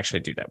teams didn't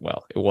actually do that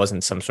well. It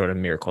wasn't some sort of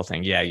miracle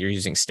thing. Yeah, you're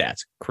using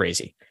stats.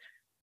 Crazy.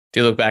 If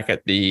you look back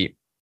at the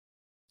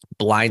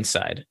blind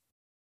side,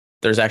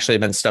 there's actually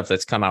been stuff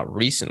that's come out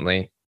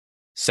recently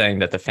saying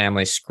that the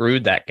family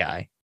screwed that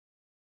guy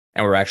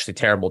and were actually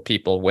terrible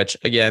people, which,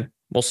 again,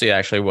 we'll see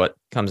actually what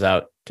comes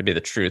out to be the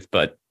truth,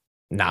 but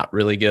not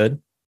really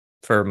good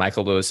for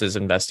Michael Lewis's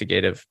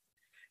investigative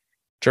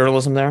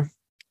journalism there.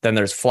 Then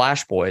there's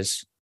Flash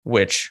Boys,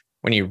 which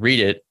when you read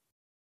it,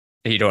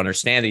 and you don't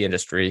understand the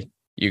industry,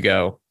 you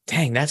go,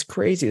 dang, that's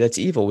crazy. That's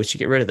evil. We should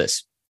get rid of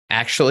this.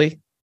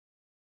 Actually,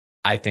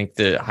 I think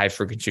the high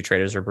frequency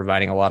traders are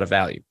providing a lot of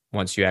value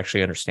once you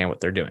actually understand what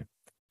they're doing.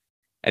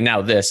 And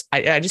now this,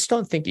 I just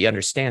don't think he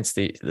understands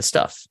the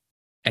stuff.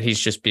 And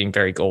he's just being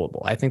very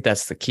gullible. I think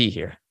that's the key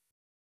here.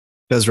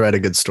 Does write a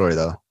good story,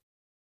 though.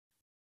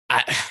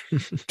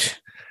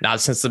 Not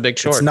since The Big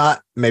Short. It's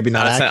not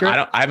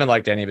accurate. I haven't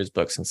liked any of his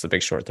books since The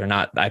Big Short. They're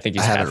not. I think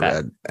I haven't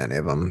read any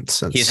of them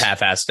since. He's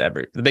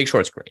half-assed The Big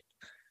Short's great.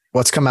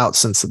 What's come out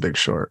since The Big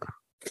Short?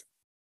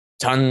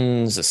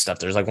 Tons of stuff.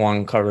 There's like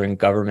one covering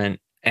government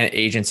and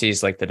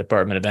agencies like the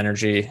Department of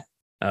Energy,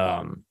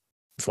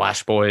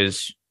 Flash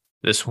Boys.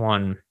 This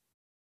one,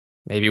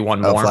 maybe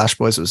one more. Flash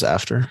Boys was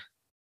after.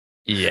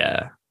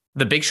 Yeah,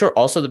 The Big Short.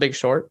 Also, The Big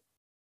Short.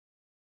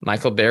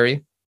 Michael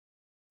Berry.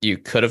 You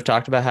could have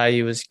talked about how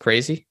he was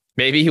crazy.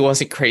 Maybe he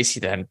wasn't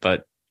crazy then,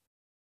 but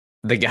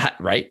the guy,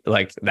 right?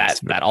 Like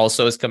that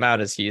also has come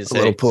out as he is a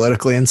little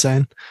politically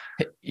insane.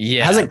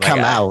 Yeah. It hasn't come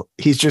out.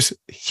 He just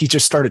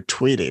started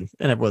tweeting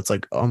and everyone's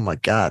like, oh my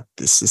God,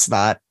 this is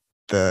not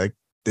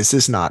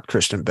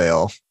Christian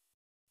Bale.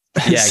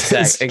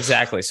 Yeah,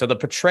 exactly. So the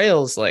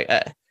portrayals right?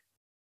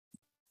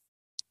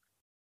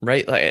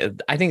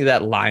 Like, I think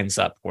that lines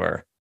up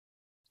where,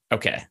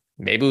 okay,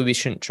 maybe we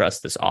shouldn't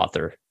trust this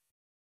author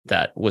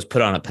that was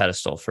put on a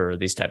pedestal for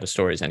these type of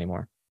stories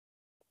anymore.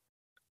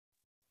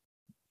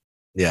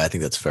 Yeah, I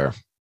think that's fair.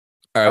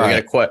 All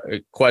right, we got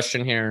a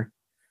question here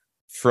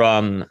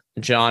from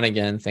John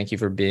again. Thank you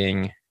for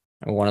being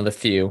one of the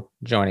few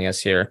joining us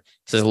here. It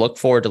says, look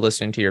forward to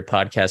listening to your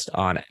podcast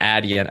on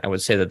Adyen. I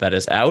would say that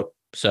is out.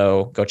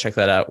 So go check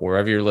that out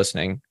wherever you're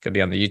listening. Could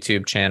be on the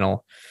YouTube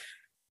channel,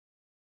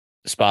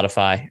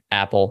 Spotify,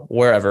 Apple,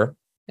 wherever.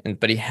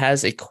 But he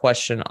has a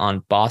question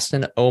on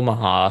Boston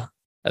Omaha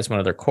as one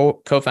of their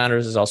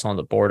co-founders, is also on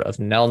the board of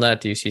Nelnet.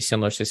 Do you see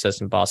similar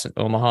success in Boston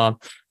Omaha?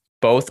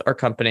 Both are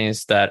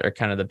companies that are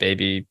kind of the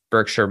baby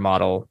Berkshire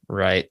model,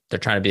 right? They're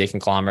trying to be a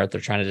conglomerate.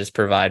 They're trying to just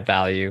provide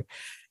value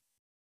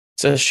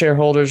to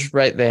shareholders,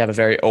 right? They have a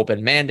very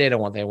open mandate on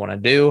what they want to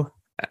do.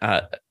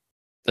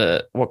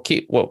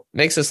 What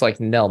makes us like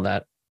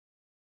Nelnet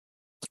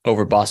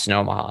over Boston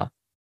Omaha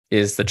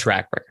is the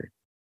track record.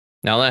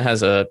 Nelnet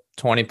has a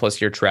 20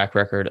 plus year track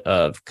record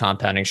of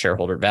compounding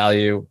shareholder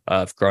value,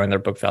 of growing their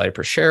book value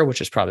per share,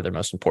 which is probably their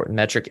most important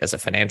metric as a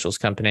financials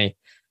company.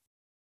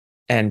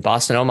 And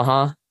Boston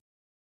Omaha,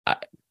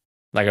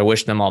 I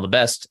wish them all the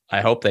best.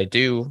 I hope they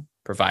do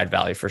provide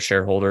value for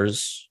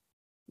shareholders.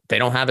 They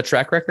don't have a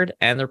track record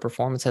and their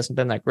performance hasn't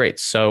been that great.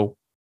 So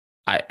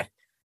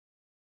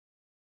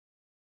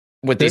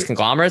with these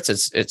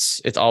conglomerates,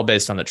 it's all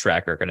based on the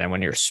track record. And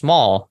when you're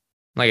small,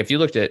 like if you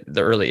looked at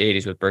the early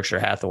 80s with Berkshire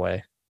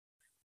Hathaway,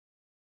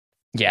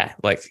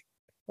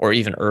 or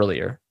even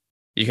earlier,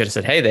 you could have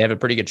said, hey, they have a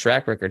pretty good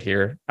track record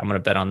here. I'm going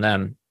to bet on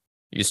them.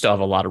 You still have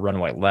a lot of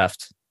runway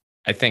left.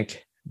 I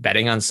think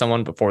betting on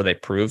someone before they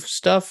prove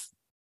stuff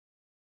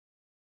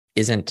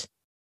isn't,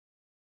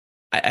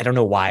 I don't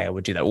know why I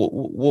would do that.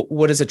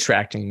 What is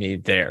attracting me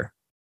there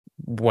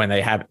when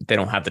they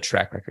don't have the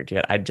track record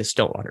yet? I just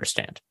don't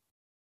understand.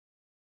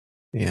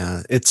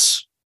 Yeah,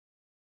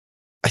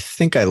 I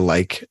think I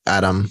like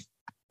Adam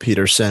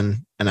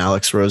Peterson and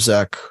Alex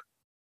Rozek.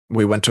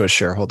 We went to a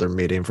shareholder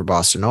meeting for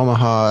Boston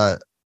Omaha.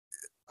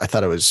 I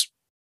thought it was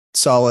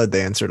solid.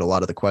 They answered a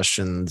lot of the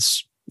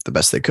questions the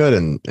best they could,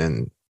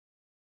 and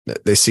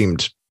they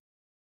seemed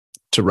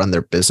to run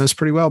their business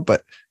pretty well.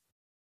 But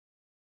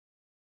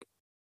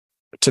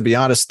to be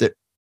honest,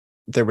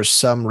 there were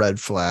some red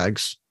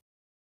flags.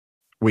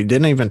 We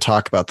didn't even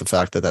talk about the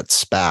fact that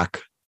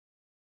SPAC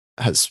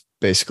has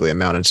basically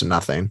amounted to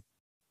nothing.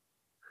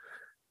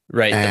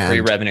 Right. The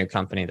pre-revenue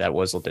company, that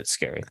was a little bit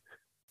scary.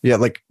 Yeah.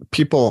 Like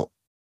people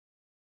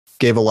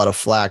gave a lot of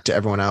flack to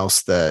everyone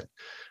else that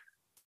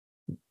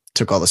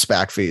took all the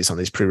SPAC fees on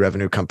these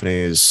pre-revenue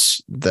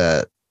companies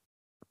that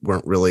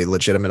weren't really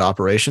legitimate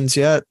operations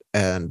yet.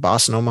 And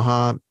Boston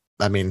Omaha,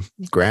 I mean,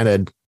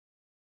 granted,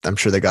 I'm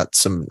sure they got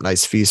some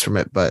nice fees from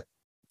it, but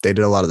they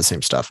did a lot of the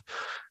same stuff.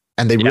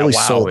 And they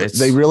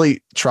they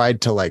really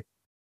tried to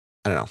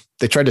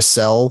they tried to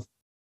sell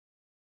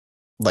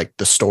like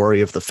the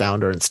story of the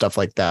founder and stuff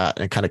like that.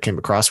 And it kind of came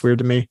across weird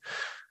to me.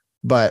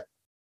 But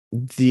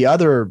the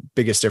other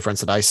biggest difference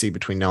that I see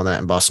between Nelnet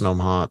and Boston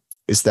Omaha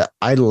is that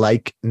I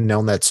like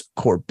Nelnet's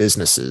core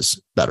businesses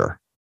better.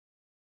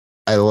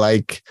 I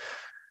like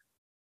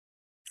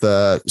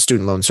the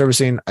student loan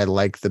servicing. I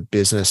like the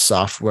business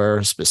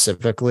software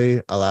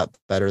specifically a lot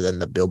better than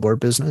the billboard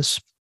business,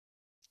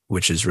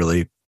 which is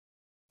really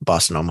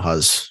Boston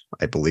Omaha's,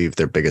 I believe,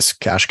 their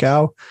biggest cash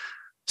cow.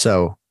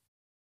 So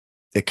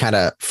it kind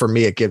of, for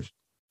me,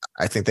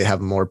 I think they have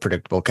more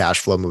predictable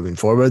cash flow moving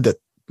forward, that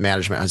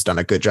management has done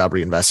a good job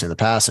reinvesting in the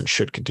past and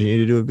should continue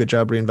to do a good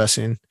job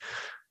reinvesting.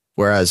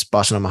 Whereas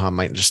Boston Omaha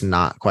might just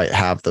not quite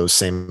have those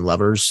same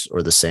levers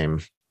or the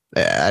same.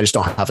 I just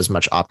don't have as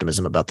much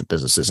optimism about the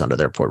businesses under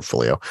their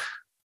portfolio.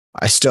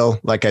 I still,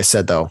 like I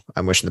said, though,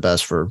 I'm wishing the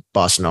best for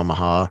Boston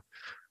Omaha,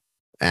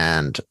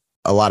 and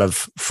a lot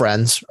of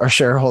friends are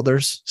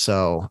shareholders.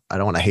 So I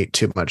don't want to hate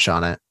too much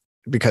on it,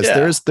 because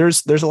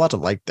there's a lot to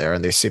like there,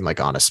 and they seem like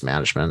honest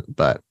management,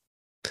 but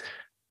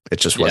it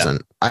just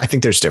wasn't. I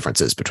think there's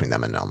differences between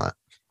them and Nelnet.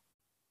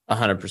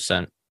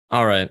 100%.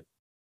 All right.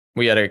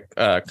 We had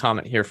a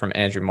comment here from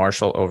Andrew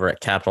Marshall over at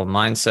Capital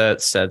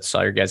Mindset. Said,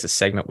 saw your guys'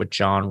 segment with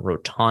John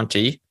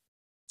Rotonti.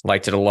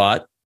 Liked it a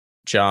lot.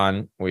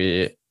 John,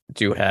 we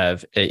do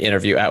have an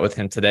interview out with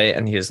him today,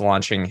 and he is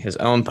launching his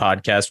own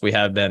podcast. We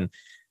have been,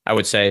 I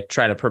would say,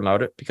 trying to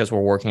promote it because we're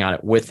working on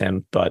it with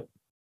him, but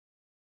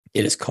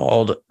it is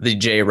called The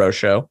J Rowe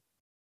Show.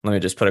 Let me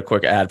just put a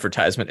quick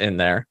advertisement in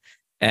there.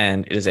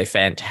 And it is a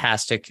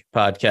fantastic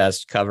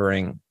podcast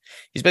covering,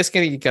 he's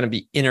basically going to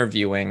be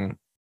interviewing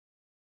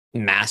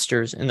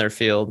masters in their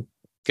field,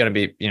 going to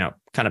be,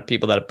 kind of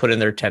people that have put in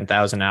their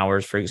 10,000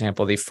 hours. For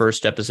example, the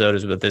first episode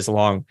is with his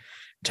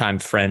long-time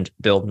friend,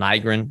 Bill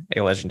Nygren,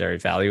 a legendary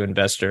value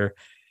investor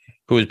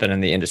who has been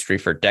in the industry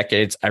for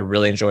decades. I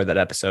really enjoyed that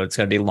episode. It's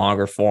going to be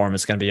longer form.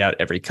 It's going to be out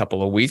every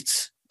couple of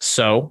weeks.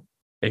 So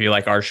if you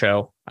like our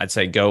show, I'd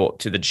say go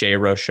to the J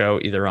Rowe Show,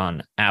 either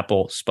on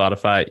Apple,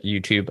 Spotify,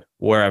 YouTube,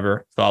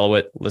 wherever. Follow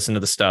it, listen to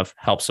the stuff,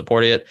 help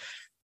support it.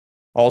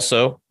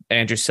 Also,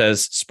 Andrew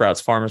says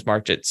Sprouts Farmers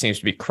Market seems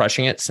to be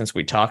crushing it since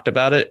we talked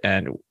about it.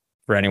 And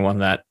for anyone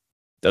that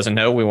doesn't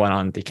know, we went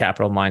on the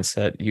Capital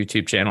Mindset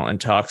YouTube channel and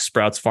talked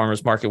Sprouts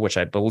Farmers Market, which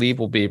I believe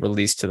will be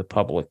released to the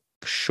public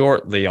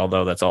shortly,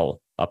 although that's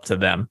all up to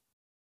them.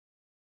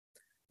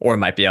 Or it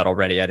might be out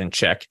already. I didn't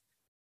check.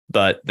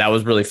 But that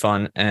was really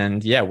fun.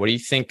 And yeah, what do you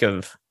think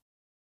of,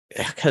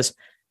 because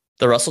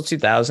the Russell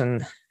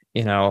 2000,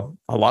 a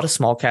lot of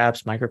small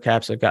caps, micro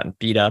caps have gotten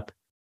beat up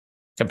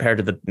compared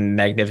to the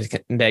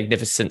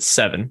Magnificent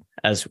Seven,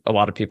 as a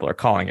lot of people are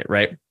calling it,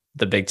 right?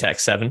 The Big Tech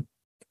Seven.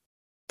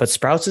 But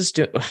Sprouts is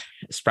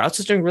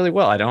doing really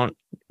well.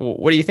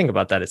 What do you think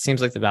about that? It seems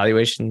like the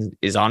valuation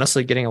is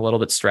honestly getting a little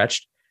bit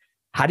stretched.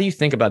 How do you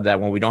think about that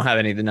when we don't have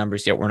any of the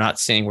numbers yet? We're not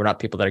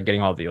people that are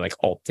getting all the like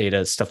alt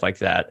data, stuff like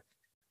that.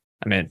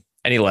 I mean,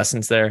 any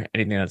lessons there?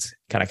 Anything that's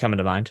kind of coming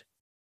to mind?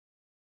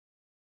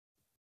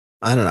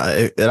 I don't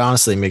know. It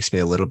honestly makes me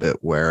a little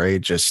bit wary,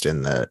 just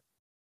in that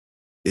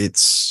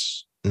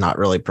it's not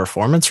really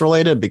performance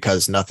related,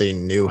 because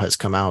nothing new has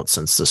come out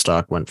since the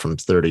stock went from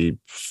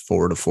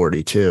 34 to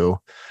 42.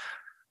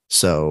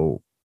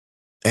 So,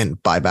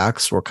 and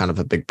buybacks were kind of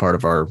a big part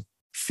of our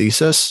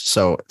thesis.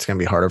 So it's going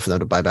to be harder for them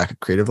to buy back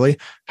creatively.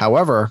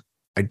 However,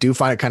 I do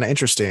find it kind of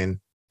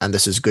interesting, and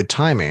this is good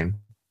timing.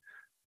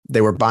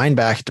 They were buying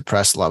back at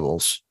depressed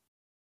levels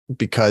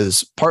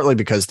partly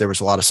because there was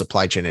a lot of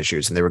supply chain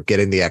issues and they were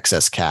getting the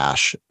excess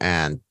cash,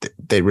 and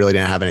they really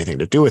didn't have anything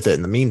to do with it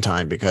in the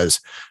meantime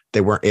because they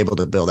weren't able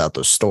to build out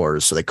those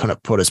stores. So they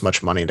couldn't put as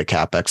much money into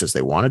CapEx as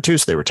they wanted to.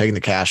 So they were taking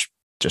the cash,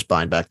 just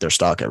buying back their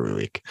stock every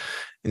week.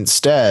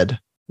 Instead,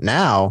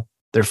 now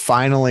they're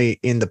finally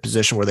in the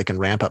position where they can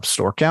ramp up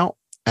store count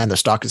and the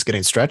stock is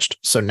getting stretched.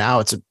 So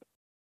now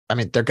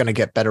they're going to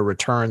get better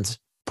returns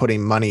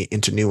putting money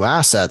into new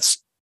assets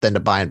than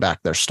to buying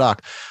back their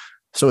stock.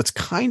 So it's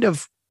kind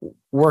of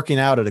working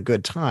out at a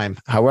good time.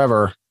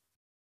 However,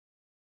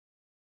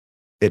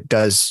 it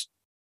does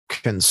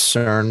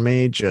concern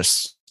me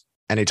just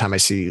anytime I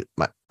see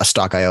a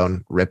stock I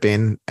own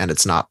ripping and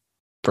it's not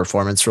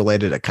performance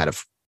related, it kind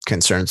of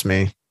concerns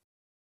me.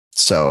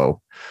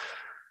 So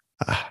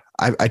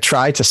I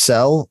try to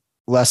sell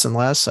less and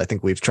less. I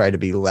think we've tried to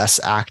be less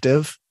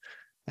active.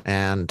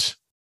 And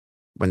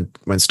when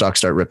stocks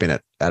start ripping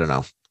it, I don't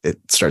know, it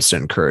starts to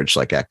encourage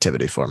like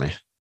activity for me.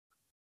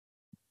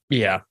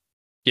 Yeah.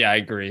 Yeah, I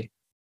agree.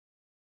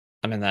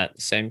 I'm in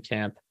that same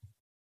camp.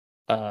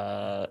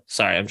 Sorry,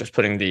 I'm just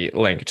putting the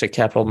link to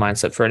Capital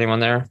Mindset for anyone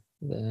there.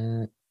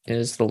 That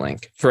is the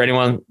link. For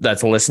anyone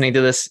that's listening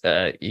to this,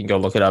 you can go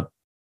look it up.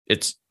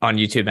 It's on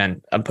YouTube,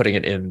 and I'm putting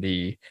it in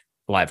the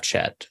live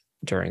chat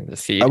during the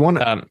feed. I want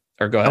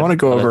to go ahead. I want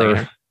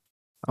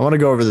to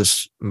go over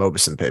this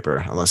Mobison paper,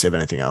 unless you have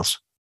anything else.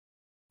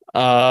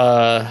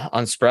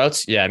 On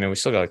Sprouts, yeah, I mean, we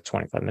still got like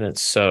 25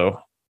 minutes, so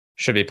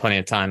should be plenty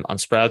of time on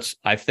Sprouts.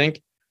 I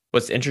think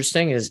what's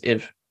interesting is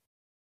if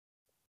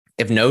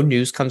no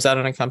news comes out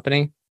on a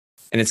company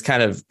and it's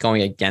kind of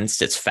going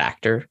against its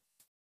factor,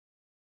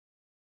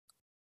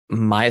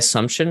 my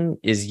assumption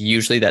is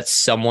usually that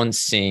someone's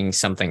seeing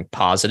something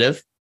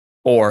positive,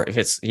 or if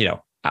it's,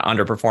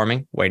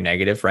 underperforming, way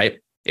negative, right?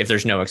 If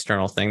there's no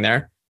external thing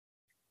there.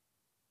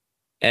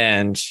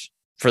 And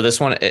for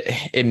this one,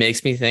 it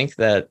makes me think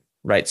that,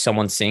 right,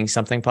 someone's seeing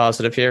something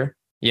positive here.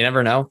 You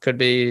never know. Could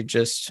be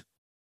just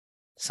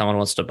someone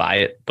wants to buy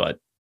it, but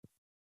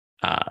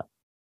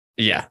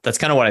yeah, that's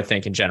kind of what I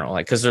think in general,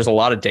 like, because there's a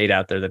lot of data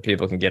out there that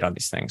people can get on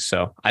these things.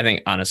 So I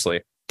think,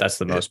 honestly, that's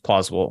the most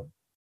plausible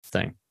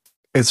thing.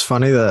 It's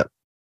funny that,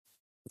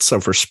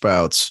 so for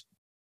Sprouts,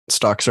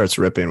 stock starts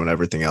ripping when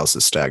everything else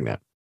is stagnant.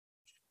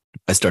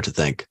 I start to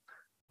think,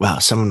 wow,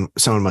 someone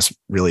must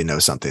really know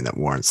something that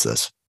warrants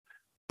this.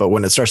 But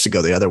when it starts to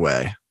go the other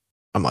way,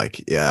 I'm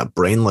like, yeah,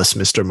 brainless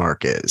Mr.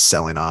 Market is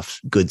selling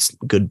off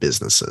good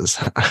businesses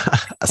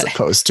as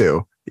opposed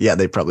to, yeah,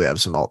 they probably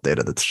have some alt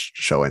data that's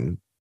showing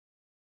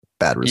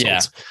bad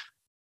results.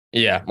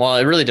 Yeah. Well,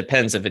 it really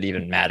depends if it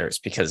even matters,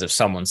 because if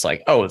someone's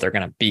like, oh, they're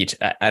going to beat,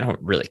 I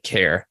don't really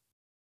care.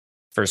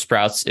 For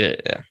Sprouts,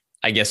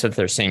 I guess if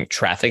they're seeing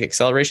traffic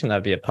acceleration,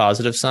 that'd be a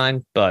positive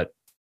sign, but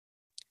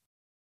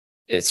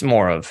it's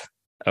more of,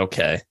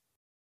 okay,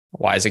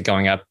 why is it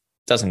going up?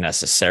 Doesn't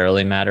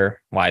necessarily matter.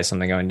 Why is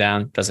something going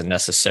down? Doesn't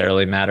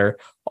necessarily matter.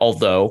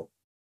 Although,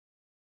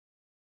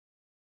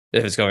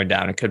 if it's going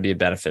down, it could be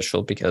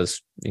beneficial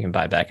because you can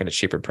buy back at a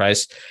cheaper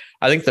price.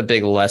 I think the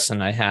big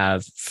lesson I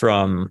have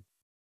from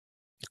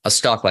a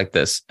stock like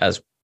this, as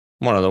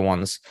one of the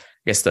ones,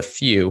 I guess the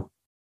few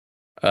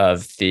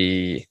of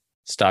the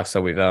stocks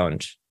that we've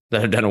owned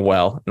that have done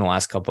well in the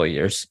last couple of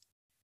years,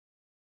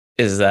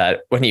 is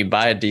that when you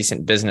buy a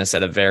decent business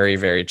at a very,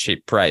 very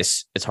cheap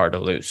price, it's hard to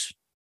lose.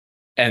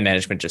 And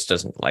management just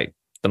doesn't like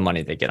the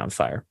money they get on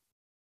fire.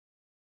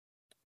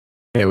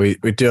 Yeah, we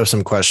do have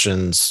some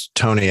questions.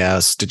 Tony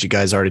asks, did you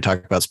guys already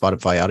talk about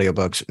Spotify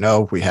audiobooks?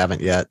 No, we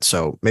haven't yet.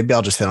 So maybe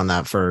I'll just hit on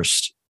that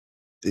first.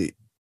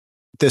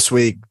 This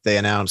week they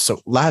announced, so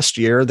last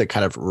year they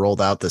kind of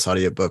rolled out this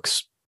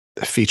audiobooks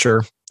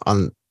feature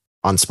on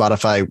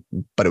Spotify,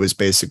 but it was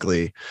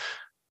basically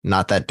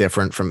not that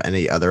different from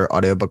any other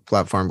audiobook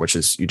platform, which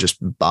is you just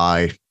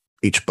buy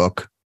each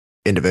book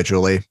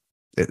individually,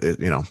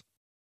 a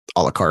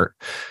la carte.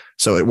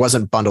 So it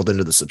wasn't bundled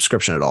into the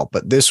subscription at all.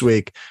 But this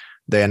week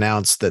they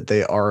announced that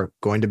they are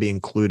going to be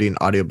including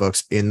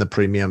audiobooks in the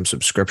premium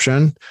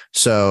subscription.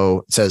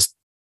 So it says,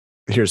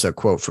 here's a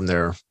quote from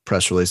their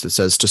press release. It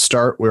says, to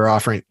start, we're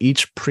offering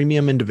each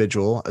premium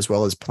individual as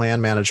well as plan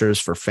managers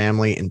for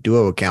family and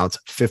duo accounts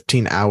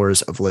 15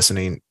 hours of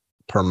listening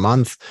per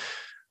month,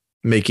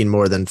 making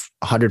more than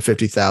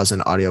 150,000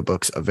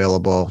 audiobooks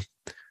available.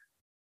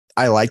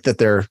 I like that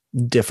they're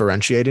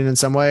differentiating in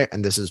some way,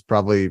 and this is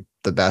probably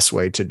the best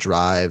way to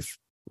drive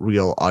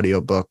real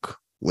audiobook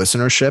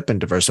listenership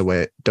and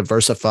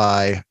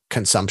diversify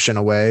consumption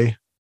away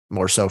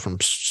more so from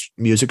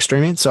music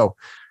streaming. So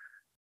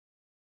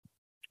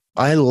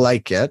I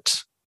like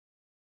it.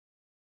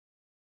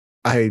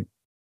 I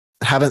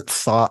haven't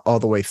thought all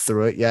the way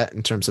through it yet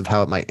in terms of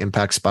how it might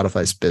impact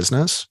Spotify's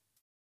business.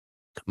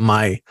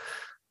 My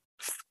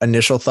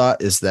initial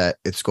thought is that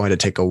it's going to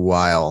take a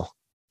while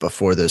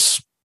before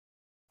this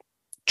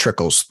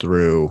trickles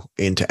through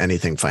into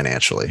anything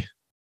financially.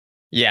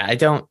 Yeah,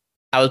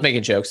 I was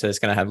making jokes that it's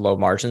going to have low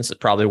margins.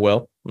 It probably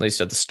will, at least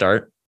at the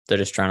start. They're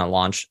just trying to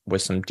launch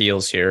with some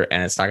deals here,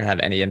 and it's not going to have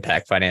any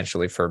impact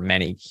financially for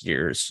many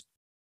years.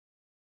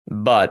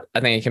 But I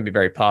think it can be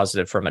very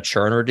positive from a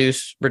churn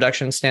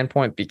reduction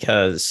standpoint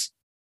because,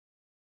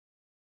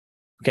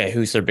 okay,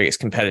 who's their biggest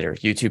competitor?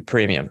 YouTube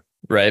Premium,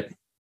 right?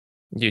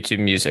 YouTube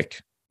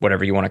Music,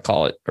 whatever you want to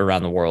call it,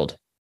 around the world.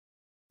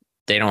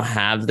 They don't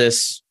have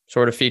this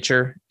sort of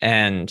feature.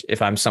 And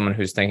if I'm someone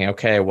who's thinking,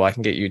 okay, well, I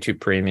can get YouTube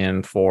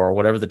Premium for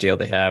whatever the deal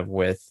they have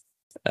with,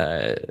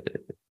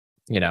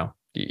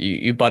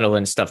 you bundle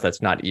in stuff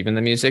that's not even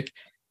the music.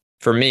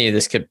 For me,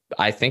 this could,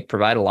 I think,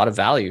 provide a lot of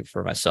value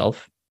for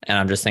myself. And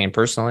I'm just thinking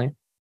personally,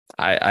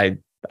 I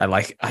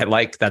like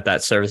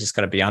that service is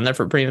going to be on there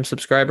for premium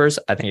subscribers.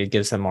 I think it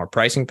gives them more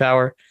pricing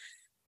power,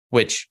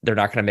 which they're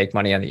not going to make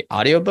money on the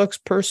audiobooks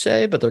per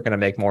se, but they're going to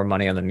make more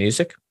money on the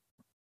music.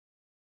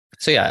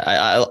 So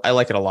yeah, I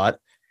like it a lot.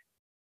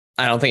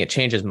 I don't think it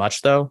changes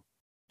much though.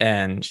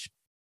 And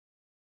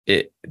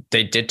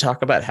they did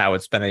talk about how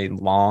it's been a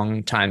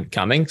long time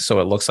coming.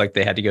 So it looks like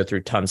they had to go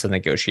through tons of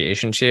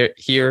negotiations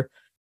here.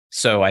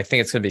 So I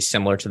think it's going to be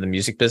similar to the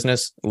music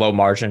business, low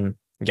margin,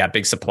 you got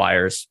big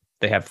suppliers.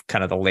 They have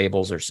kind of the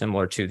labels are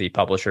similar to the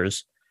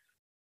publishers.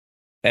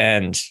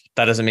 And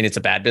that doesn't mean it's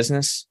a bad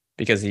business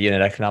because the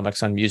unit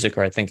economics on music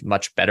are, I think,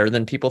 much better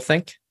than people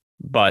think.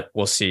 But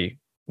we'll see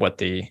what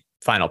the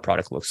final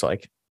product looks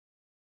like.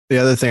 The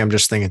other thing I'm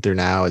just thinking through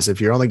now is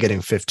if you're only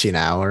getting 15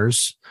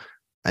 hours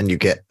and you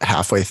get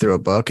halfway through a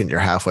book and you're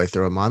halfway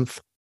through a month,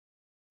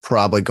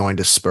 probably going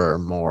to spur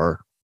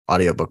more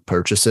audiobook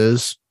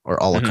purchases or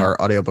a la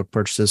carte audiobook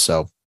purchases.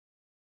 So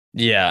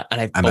yeah,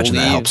 and I imagine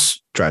that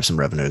helps drive some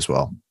revenue as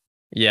well.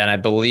 Yeah, and I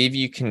believe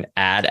you can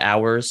add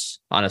hours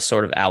on a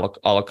sort of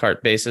a la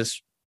carte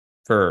basis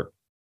for,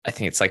 I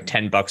think it's like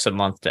 $10 a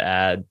month to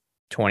add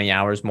 20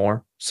 hours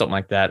more, something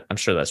like that. I'm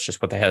sure that's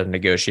just what they had to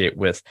negotiate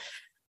with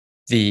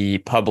the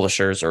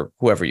publishers or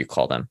whoever you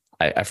call them.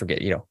 I forget,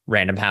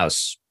 Random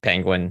House,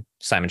 Penguin,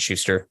 Simon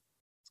Schuster.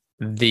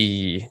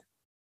 I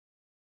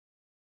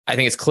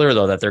think it's clear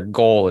though that their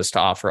goal is to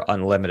offer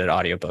unlimited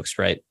audiobooks,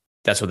 right?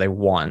 That's what they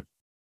want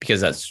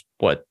because that's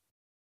what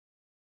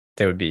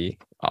they would be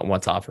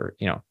want to offer,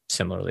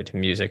 similarly to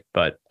music,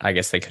 but I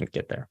guess they couldn't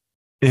get there.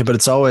 Yeah, but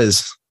it's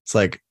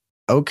like,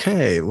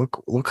 okay,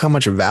 look how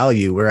much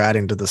value we're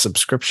adding to the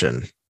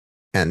subscription.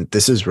 And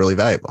this is really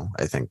valuable,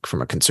 I think,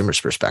 from a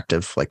consumer's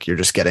perspective. Like you're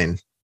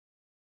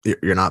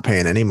not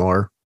paying any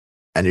more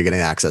and you're getting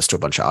access to a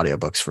bunch of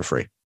audiobooks for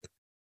free.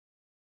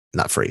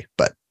 Not free,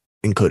 but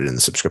included in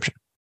the subscription.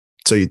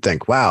 So you'd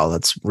think, wow,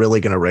 that's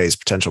really going to raise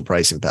potential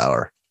pricing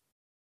power.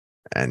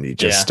 And you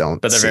just don't.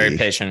 But they're very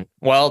patient.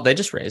 Well, they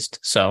just raised.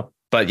 So,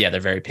 but yeah,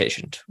 they're very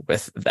patient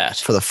with that.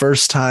 For the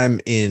first time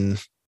in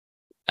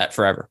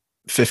forever,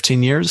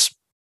 15 years,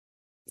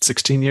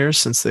 16 years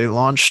since they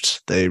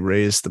launched, they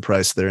raised the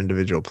price of their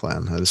individual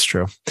plan. That is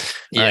true.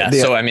 Yeah. Right,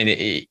 so, I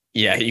mean,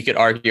 you could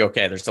argue,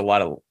 okay, there's a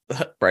lot of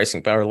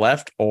pricing power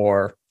left,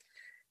 or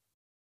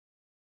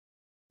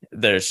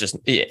there's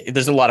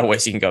a lot of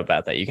ways you can go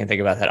about that. You can think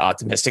about that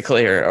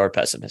optimistically or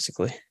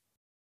pessimistically.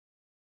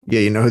 Yeah.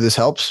 You know who this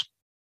helps?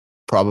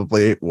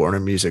 Probably Warner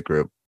Music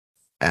Group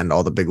and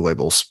all the big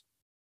labels.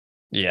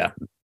 Yeah.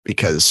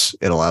 Because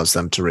it allows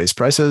them to raise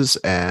prices.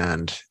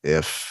 And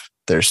if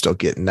they're still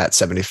getting that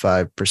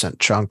 75%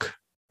 chunk,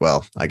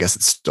 well, I guess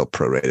it's still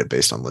prorated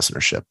based on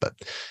listenership, but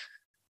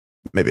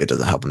maybe it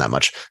doesn't help them that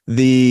much.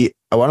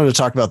 I wanted to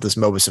talk about this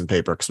Mobison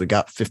paper because we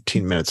got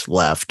 15 minutes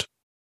left.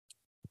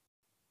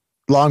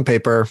 Long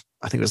paper.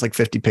 I think it was like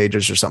 50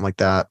 pages or something like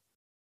that.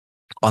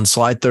 On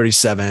slide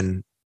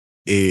 37,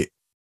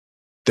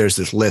 there's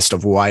this list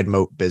of wide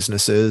moat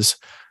businesses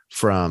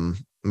from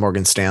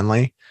Morgan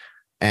Stanley.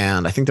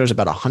 And I think there's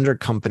about 100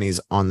 companies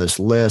on this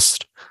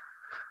list.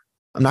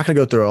 I'm not going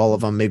to go through all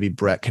of them. Maybe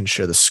Brett can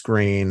share the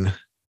screen.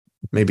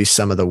 Maybe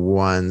some of the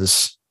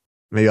ones.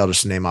 Maybe I'll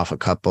just name off a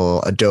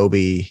couple.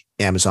 Adobe,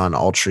 Amazon,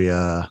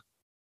 Altria,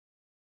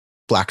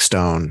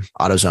 Blackstone,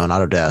 AutoZone,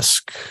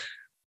 Autodesk,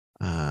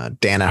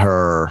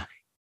 Danaher,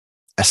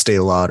 Estee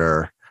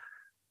Lauder,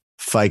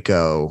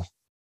 FICO,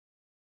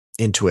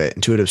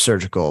 Intuitive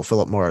Surgical,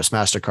 Philip Morris,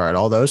 MasterCard,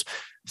 all those.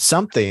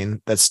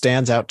 Something that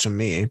stands out to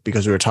me,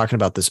 because we were talking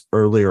about this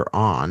earlier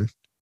on,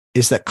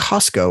 is that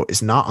Costco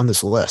is not on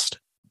this list.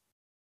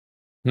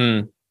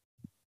 Well,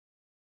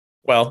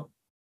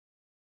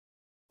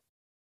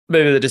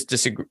 maybe they just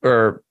disagree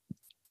or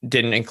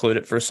didn't include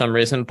it for some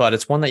reason, but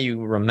it's one that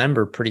you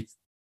remember pretty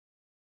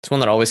It's one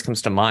that always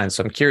comes to mind.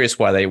 So I'm curious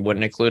why they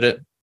wouldn't include it.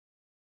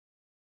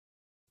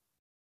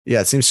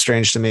 Yeah, it seems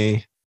strange to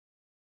me.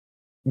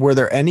 Were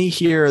there any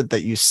here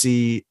that you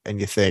see and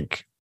you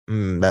think,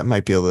 that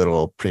might be a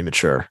little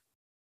premature?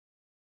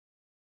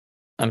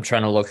 I'm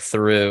trying to look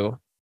through.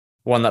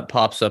 One that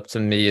pops up to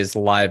me is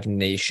Live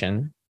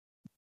Nation.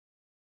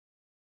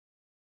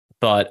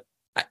 But,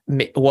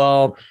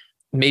 well,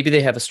 maybe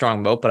they have a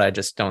strong moat, but I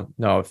just don't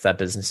know if that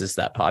business is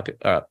that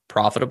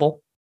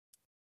profitable.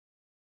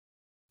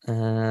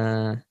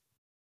 I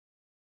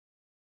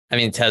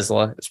mean,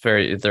 Tesla,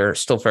 they're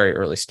still very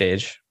early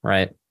stage,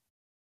 right?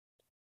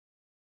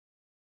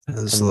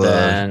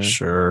 Tesla,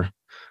 sure.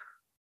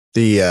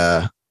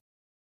 The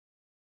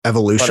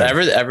evolution.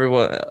 But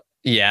everyone,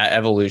 yeah,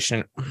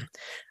 evolution.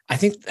 I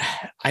think,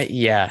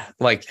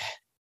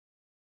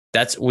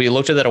 we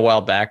looked at that a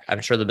while back.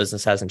 I'm sure the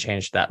business hasn't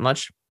changed that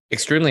much.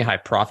 Extremely high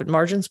profit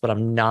margins, but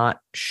I'm not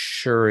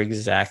sure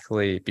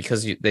exactly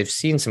because they've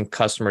seen some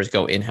customers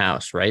go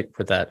in-house, right?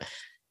 For that,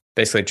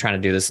 basically trying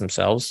to do this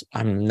themselves.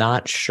 I'm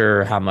not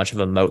sure how much of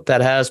a moat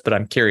that has, but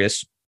I'm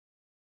curious.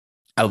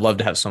 I would love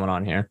to have someone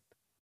on here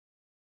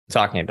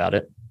talking about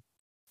it.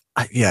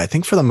 I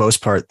think for the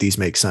most part, these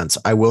make sense.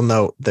 I will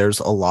note there's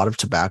a lot of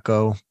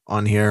tobacco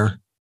on here.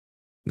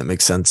 That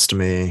makes sense to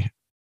me.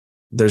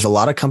 There's a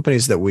lot of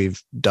companies that we've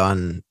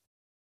done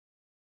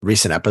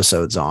recent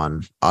episodes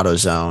on.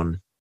 AutoZone.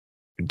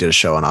 We did a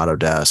show on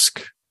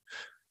Autodesk.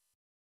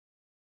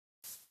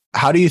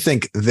 How do you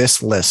think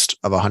this list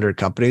of 100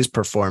 companies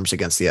performs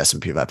against the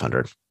S&P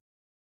 500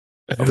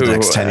 over the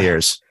next 10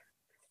 years?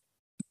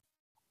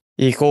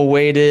 Equal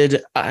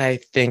weighted, I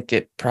think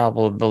it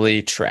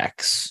probably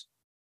tracks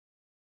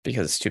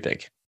because it's too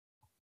big.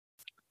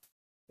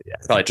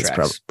 Yeah,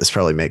 this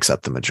probably makes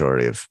up the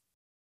majority of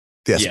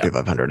the S&P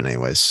 500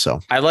 anyways. So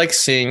I like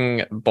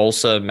seeing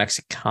Bolsa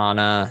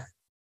Mexicana,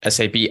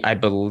 SAB. I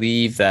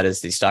believe that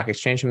is the stock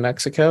exchange in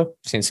Mexico.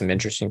 I've seen some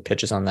interesting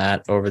pitches on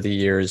that over the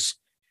years.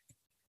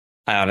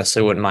 I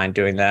honestly wouldn't mind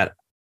doing that.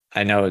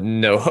 I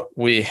know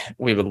we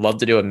would love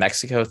to do a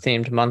Mexico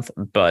themed month,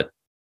 but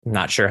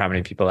not sure how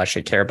many people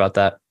actually care about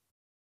that.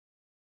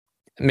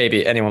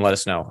 Maybe anyone let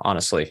us know,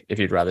 honestly, if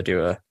you'd rather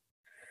do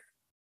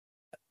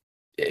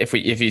if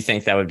you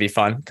think that would be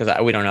fun, because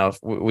we don't know if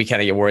we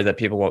kind of get worried that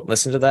people won't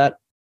listen to that.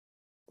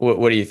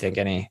 What do you think?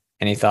 Any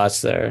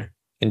thoughts there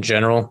in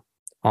general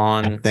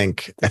on? I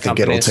think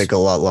it'll take a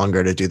lot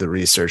longer to do the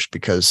research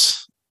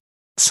because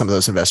some of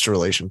those investor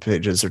relation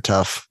pages are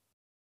tough.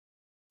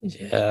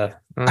 Yeah.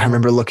 I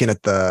remember looking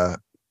at the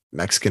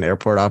Mexican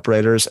airport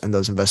operators, and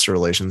those investor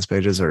relations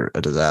pages are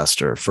a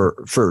disaster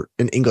for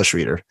an English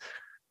reader.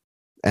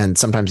 And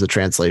sometimes the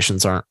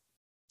translations aren't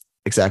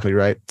exactly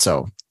right.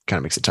 So kind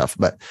of makes it tough,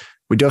 but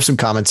we do have some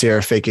comments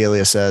here. Fake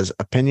Alias says,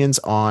 opinions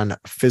on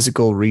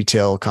physical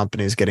retail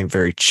companies getting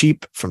very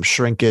cheap from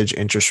shrinkage,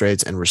 interest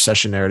rates, and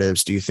recession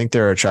narratives. Do you think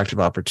there are attractive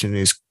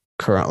opportunities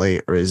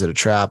currently, or is it a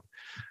trap?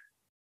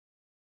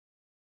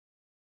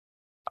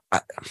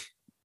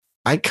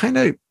 I kind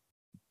of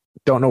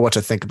don't know what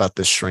to think about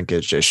this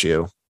shrinkage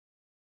issue,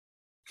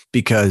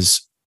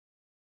 because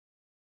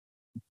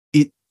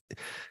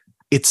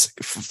it's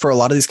for a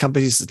lot of these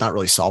companies, it's not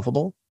really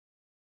solvable.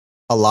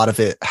 A lot of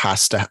it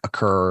has to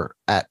occur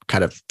at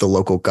kind of the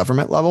local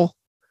government level,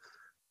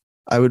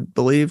 I would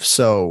believe.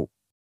 So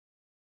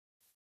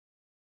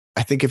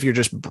I think if you're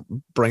just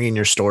bringing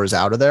your stores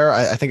out of there,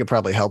 I think it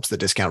probably helps the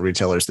discount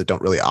retailers that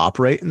don't really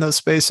operate in those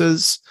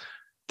spaces,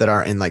 that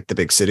aren't in like the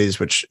big cities,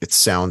 which it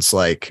sounds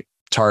like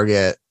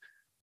Target.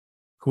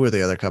 Who are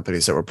the other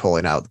companies that were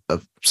pulling out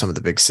of some of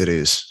the big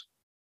cities?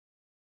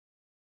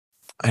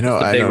 I know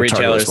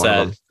retailers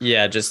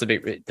just the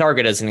big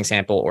Target as an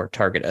example, or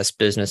Target as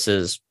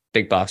businesses,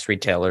 big box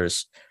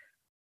retailers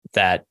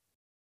that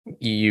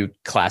you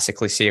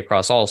classically see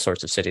across all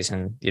sorts of cities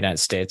in the United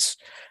States.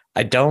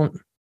 A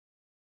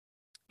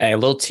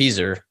little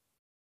teaser.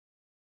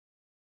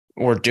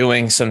 We're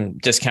doing some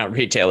discount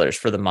retailers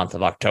for the month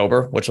of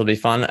October, which will be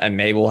fun. And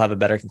maybe we'll have a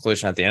better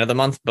conclusion at the end of the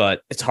month,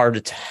 but it's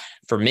hard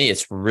for me,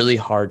 it's really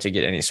hard to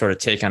get any sort of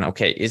take on,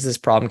 okay, is this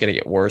problem going to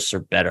get worse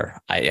or better?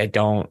 I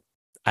don't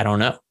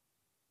know.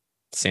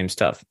 It seems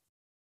tough.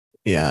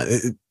 Yeah.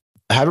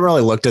 I haven't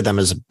really looked at them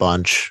as a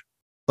bunch,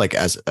 like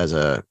as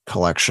a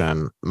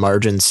collection.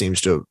 Margins seem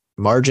to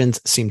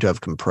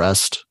have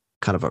compressed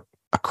kind of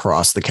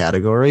across the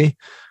category,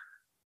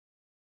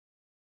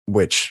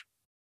 which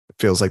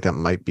feels like that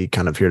might be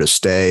kind of here to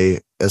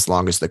stay as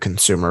long as the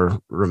consumer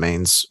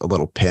remains a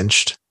little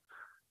pinched.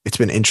 It's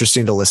been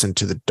interesting to listen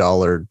to the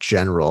Dollar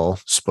General.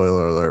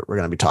 Spoiler alert, we're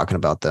going to be talking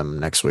about them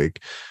next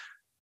week.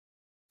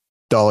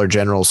 Dollar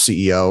General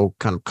CEO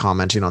kind of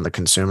commenting on the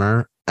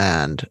consumer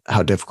and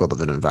how difficult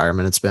of an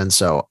environment it's been.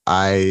 So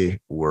I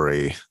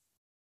worry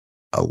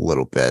a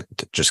little bit,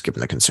 just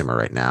given the consumer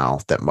right now,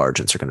 that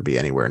margins are going to be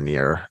anywhere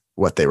near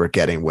what they were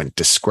getting when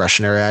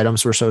discretionary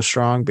items were so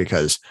strong.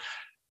 Because,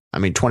 I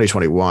mean,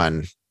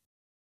 2021,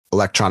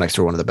 electronics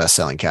were one of the best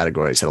selling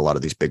categories at a lot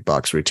of these big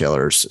box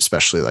retailers,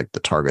 especially like the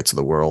Targets of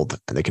the world.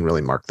 And they can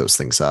really mark those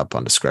things up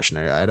on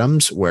discretionary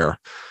items, where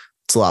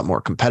it's a lot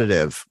more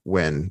competitive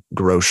when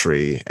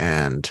grocery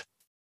and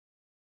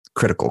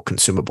critical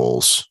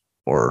consumables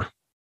or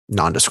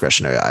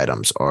non-discretionary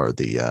items are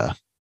the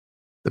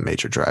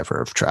major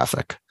driver of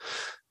traffic.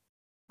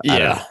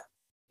 Yeah.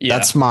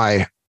 That's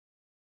my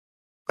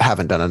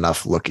haven't done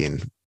enough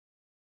looking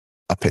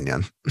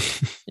opinion.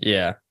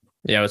 Yeah.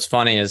 What's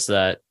funny is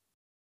that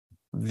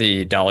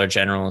the Dollar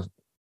General,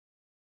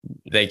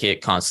 they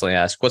get constantly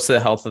asked, what's the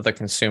health of the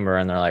consumer?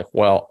 And they're like,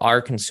 well, our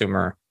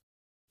consumer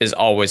is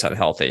always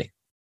unhealthy.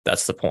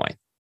 That's the point.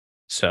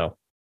 So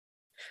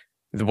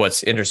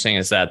what's interesting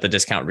is that the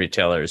discount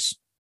retailers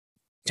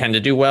tend to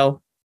do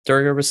well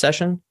during a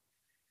recession.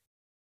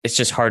 It's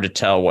just hard to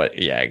tell what,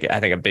 I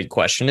think a big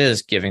question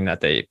is, given that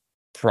they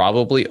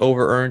probably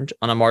over-earned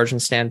on a margin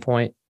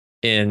standpoint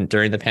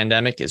during the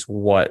pandemic, is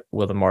what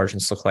will the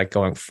margins look like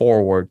going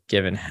forward,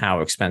 given how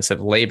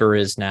expensive labor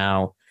is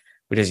now,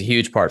 which is a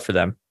huge part for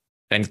them.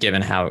 And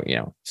given how,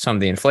 some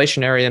of the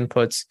inflationary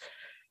inputs,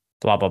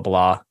 blah, blah,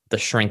 blah, the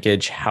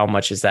shrinkage, how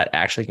much is that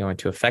actually going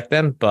to affect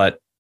them? But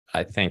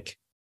I think,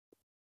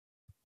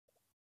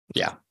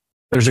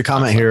 There's a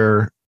comment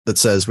here that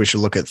says we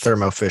should look at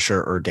Thermo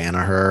Fisher or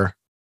Danaher.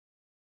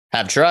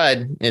 Have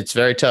tried. It's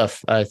very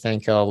tough. I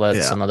think I'll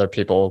let some other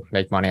people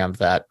make money on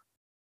that.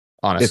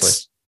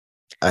 Honestly,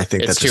 I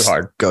think it's that just too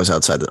hard. Goes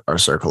outside our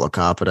circle of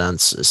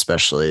competence,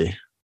 especially.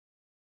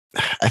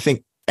 I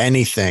think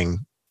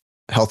anything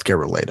healthcare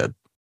related,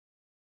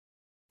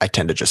 I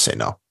tend to just say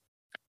no.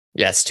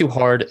 Yeah, it's too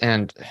hard,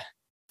 and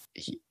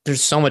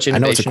there's so much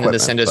innovation in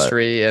this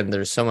industry, and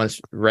there's so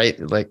much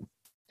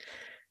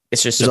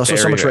it's just there's also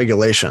so much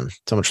regulation,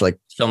 so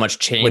much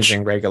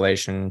changing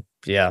regulation.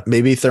 Yeah,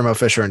 maybe Thermo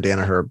Fisher and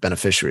Danaher are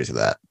beneficiaries of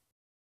that,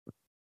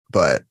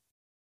 but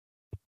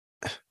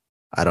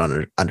I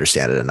don't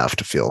understand it enough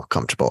to feel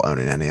comfortable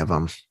owning any of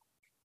them.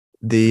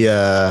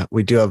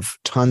 We do have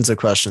tons of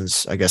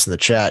questions, I guess, in the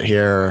chat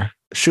here.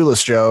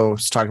 Shoeless Joe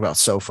is talking about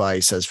SoFi.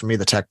 He says, for me,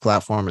 the tech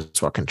platform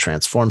is what can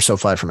transform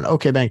SoFi from an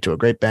okay bank to a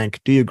great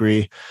bank. Do you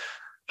agree?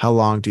 How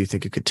long do you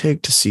think it could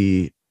take to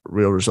see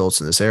real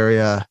results in this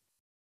area?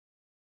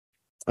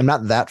 I'm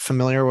not that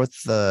familiar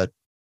with the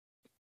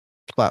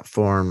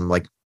platform,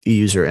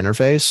 user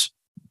interface,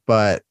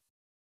 but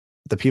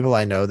the people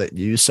I know that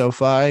use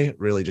SoFi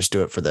really just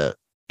do it for the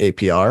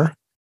APY,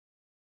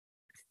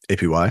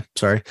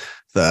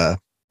 the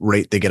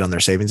rate they get on their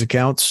savings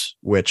accounts,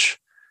 which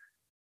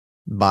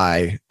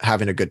by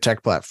having a good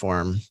tech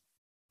platform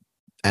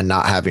and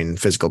not having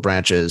physical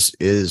branches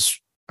is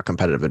a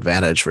competitive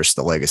advantage versus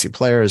the legacy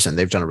players. And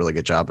they've done a really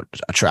good job at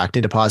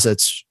attracting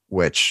deposits,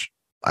 which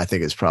I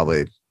think is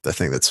probably the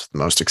thing that's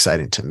most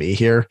exciting to me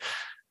here.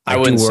 I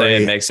wouldn't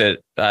say it makes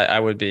it,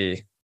 that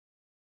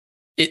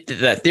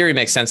theory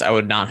makes sense. I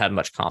would not have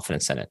much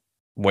confidence in it.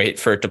 Wait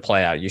for it to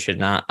play out.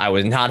 I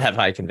would not have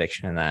high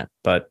conviction in that,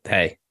 but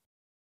hey,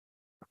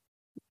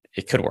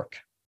 it could work.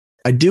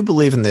 I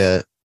believe in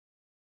the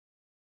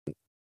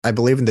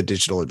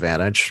digital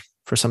advantage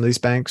for some of these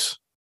banks.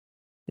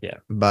 Yeah.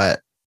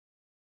 But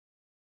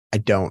I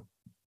don't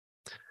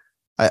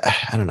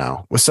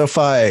know. With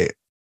SoFi,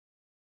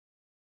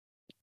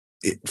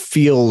 it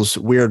feels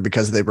weird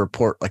because they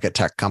report like a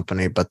tech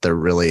company, but they're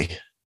really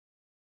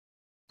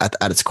at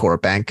its core a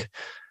bank.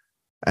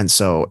 And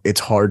so it's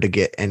hard to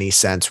get any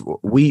sense.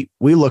 We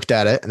looked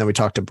at it and then we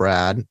talked to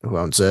Brad, who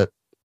owns it,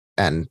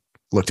 and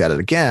looked at it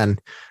again.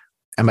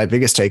 And my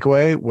biggest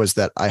takeaway was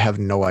that I have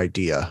no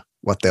idea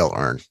what they'll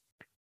earn.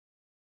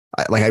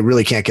 I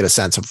really can't get a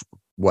sense of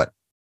what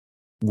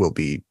will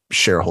be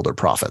shareholder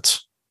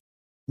profits.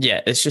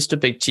 Yeah, it's just a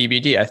big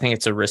TBD. I think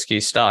it's a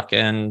risky stock,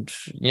 and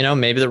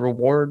maybe the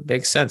reward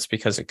makes sense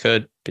because it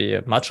could be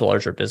a much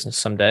larger business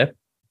someday.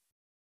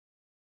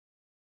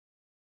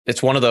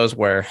 It's one of those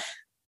where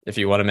if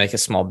you want to make a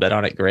small bet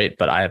on it, great,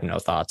 but I have no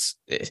thoughts.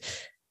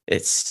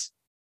 It's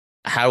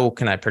how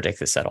can I predict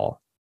this at all?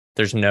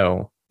 There's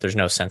no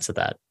sense of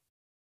that.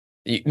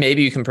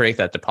 Maybe you can predict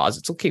that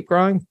deposits will keep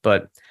growing,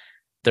 but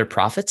their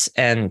profits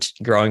and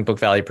growing book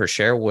value per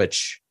share,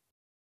 which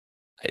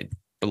I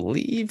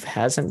believe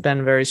hasn't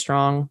been very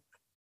strong,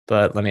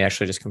 but let me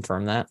actually just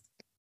confirm that.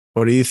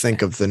 What do you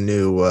think of the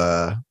new,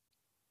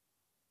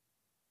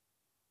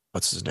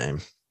 what's his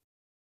name?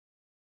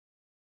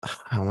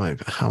 How am I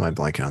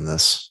blanking on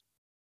this?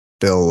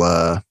 Bill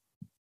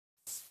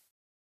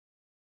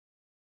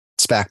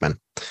Spackman.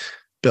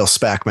 Bill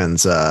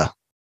Spackman's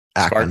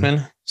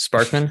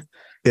Sparkman.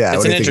 Yeah, it's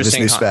what do you think of this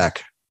new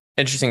SPAC?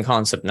 Interesting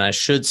concept. And I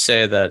should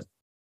say that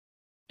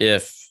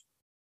if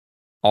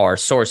our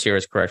source here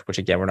is correct, which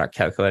again, we're not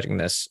calculating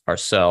this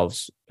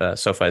ourselves,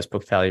 SoFi's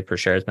book value per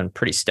share has been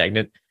pretty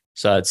stagnant.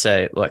 So I'd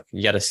say, look,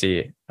 you got to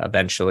see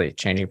eventually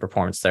changing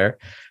performance there.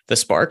 The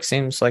Spark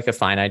seems like a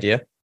fine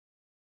idea.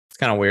 It's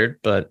kind of weird,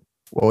 but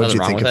what would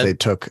you think if they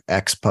took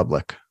X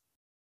public?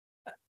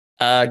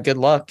 Good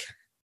luck.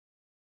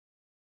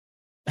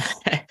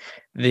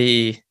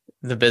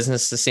 The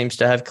business seems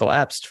to have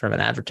collapsed from an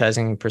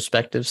advertising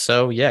perspective.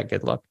 So yeah,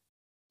 good luck.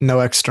 No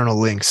external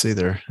links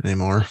either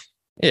anymore.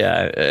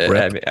 Yeah.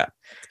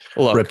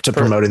 Rip to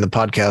promoting the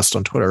podcast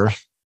on Twitter.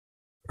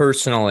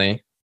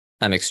 Personally,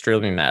 I'm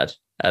extremely mad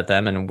at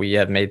them, and we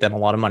have made them a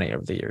lot of money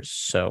over the years.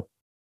 So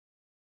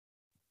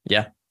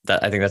yeah,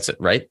 I think that's it,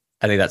 right?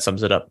 I think that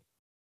sums it up.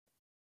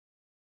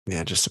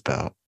 Yeah, just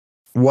about.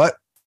 What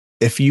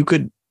if you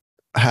could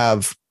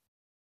have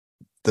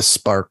the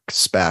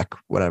SPAC,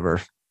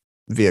 whatever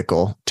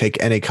vehicle,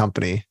 take any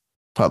company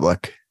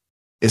public?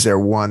 Is there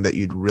one that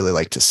you'd really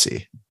like to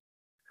see?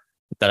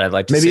 That I'd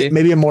like to see?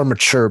 Maybe a more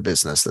mature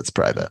business that's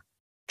private.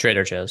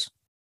 Trader Joe's.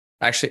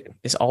 Actually,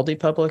 is Aldi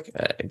public?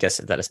 I guess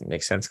that doesn't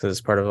make sense because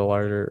it's part of a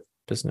larger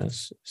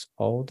business. Is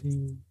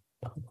Aldi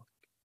public?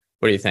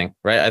 What do you think?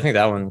 Right? I think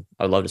that one,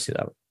 I'd love to see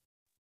that one.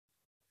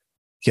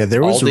 Yeah,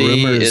 there was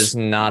Aldi rumors. Is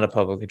not a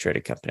publicly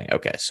traded company.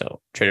 Okay,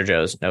 so Trader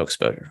Joe's, no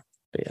exposure.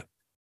 But yeah.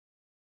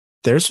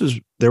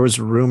 There was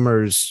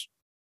rumors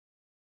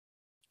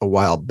a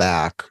while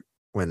back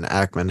when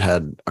Ackman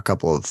had a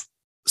couple of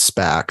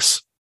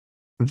SPACs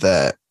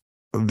that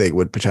they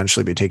would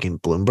potentially be taking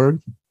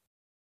Bloomberg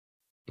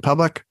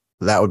public.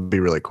 That would be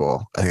really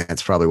cool. I think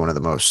that's probably one of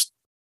the most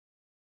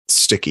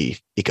sticky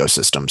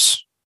ecosystems.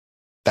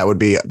 That would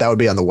be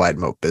on the wide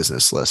moat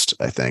business list,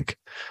 I think.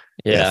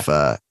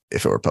 Yeah.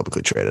 If it were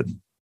publicly traded.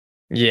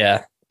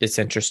 Yeah, it's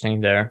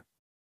interesting there.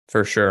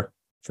 For sure.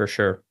 For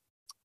sure.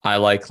 I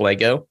like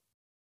Lego.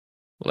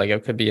 Lego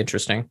could be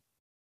interesting.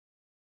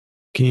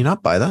 Can you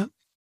not buy that?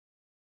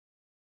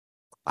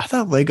 I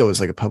thought Lego was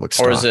like a public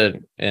stock. Or is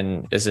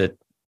it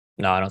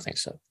no, I don't think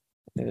so.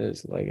 It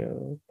is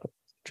Lego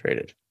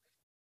traded.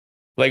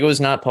 Lego is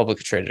not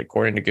publicly traded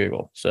according to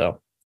Google. So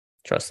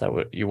trust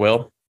that you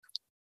will.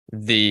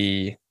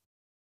 Those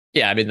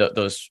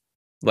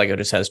Lego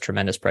just has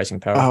tremendous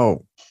pricing power.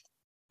 Oh,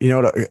 you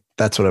know what?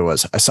 That's what it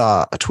was. I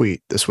saw a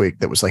tweet this week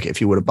that was like,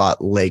 if you would have bought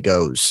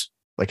Legos,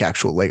 like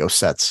actual Lego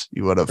sets,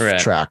 you would have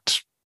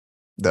tracked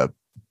the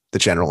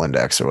general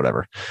index or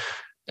whatever.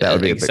 That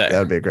would be that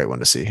would be a great one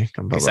to see.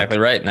 Exactly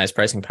right. Nice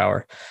pricing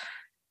power.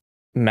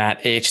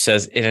 Matt H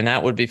says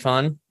In-N-Out would be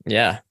fun.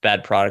 Yeah,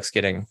 bad products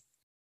getting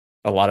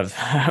a lot of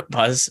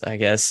buzz, I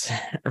guess.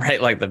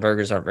 Right, like the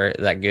burgers aren't very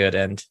that good,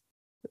 and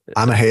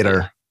I'm a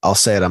hater. I'll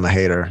say it. I'm a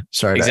hater.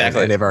 Sorry to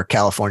any of our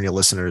California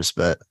listeners,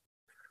 but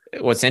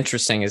what's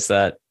interesting is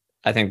that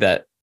I think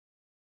that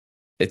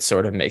it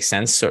sort of makes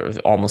sense, sort of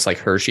almost like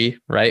Hershey,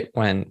 right?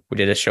 When we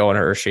did a show on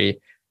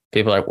Hershey,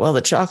 people are like, well,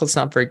 the chocolate's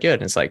not very good.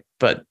 And it's like,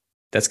 but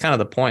that's kind of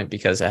the point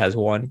because it has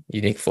one,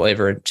 unique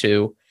flavor, and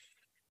two,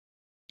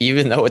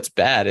 even though it's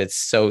bad, it's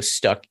so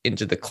stuck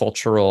into the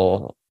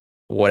cultural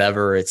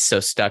whatever, it's so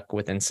stuck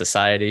within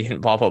society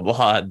and blah, blah,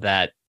 blah,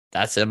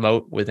 that's a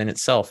moat within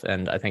itself.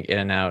 And I think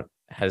In-N-Out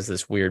has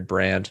this weird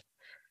brand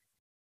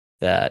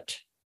that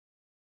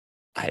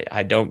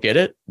I don't get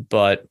it,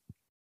 but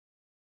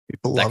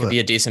that could be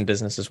a decent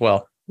business as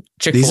well.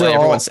 Chick-fil-A,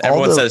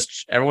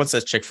 everyone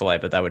says Chick-fil-A,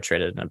 but that would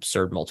trade at an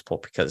absurd multiple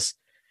because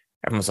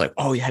everyone's like,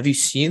 oh, have you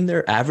seen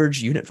their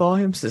average unit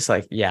volumes? It's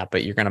like, yeah,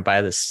 but you're going to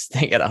buy this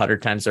thing at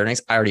 100 times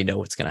earnings. I already know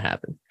what's going to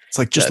happen. It's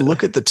like, just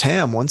look at the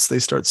TAM once they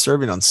start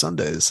serving on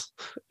Sundays.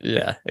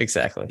 Yeah,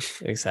 exactly.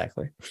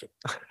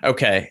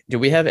 Okay. Do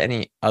we have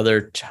any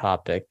other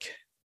topic?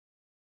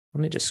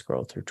 Let me just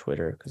scroll through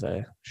Twitter because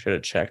I should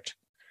have checked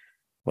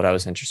what I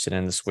was interested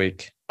in this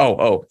week.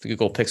 Oh, the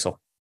Google Pixel.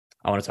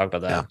 I want to talk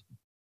about that.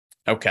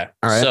 Yeah. Okay.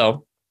 All right.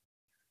 So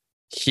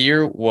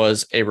here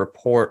was a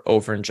report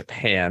over in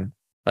Japan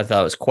I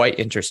thought was quite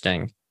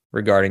interesting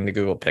regarding the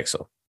Google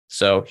Pixel.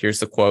 So here's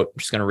the quote. I'm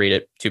just going to read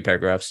it, 2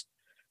 paragraphs.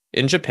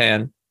 In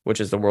Japan, which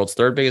is the world's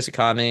 3rd biggest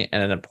economy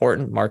and an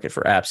important market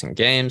for apps and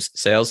games,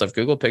 sales of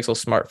Google Pixel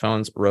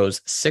smartphones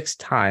rose 6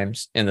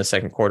 times in the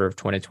second quarter of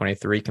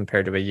 2023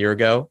 compared to a year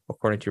ago,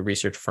 according to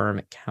research firm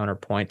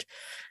Counterpoint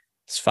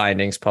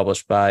findings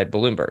published by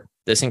Bloomberg.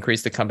 This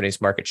increased the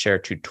company's market share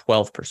to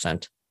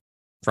 12%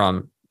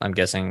 from, I'm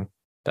guessing,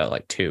 about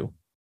like 2.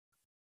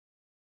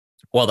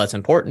 While that's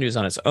important news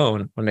on its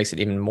own, what makes it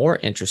even more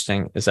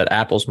interesting is that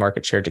Apple's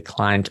market share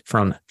declined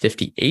from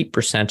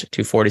 58%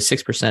 to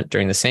 46%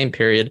 during the same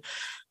period,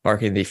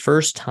 marking the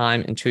first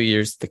time in 2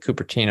 years the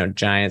Cupertino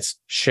Giants'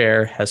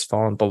 share has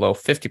fallen below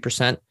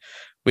 50%.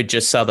 We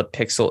just saw the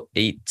Pixel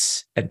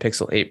 8 and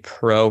Pixel 8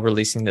 Pro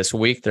releasing this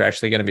week. They're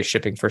actually going to be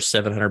shipping for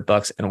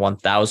 $700 and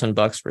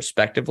 $1,000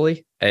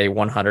 respectively, a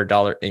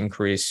 $100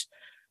 increase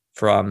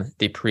from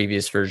the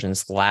previous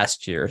versions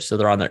last year. So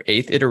they're on their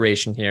 8th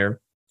iteration here.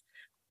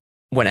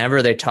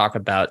 Whenever they talk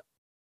about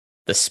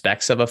the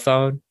specs of a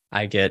phone,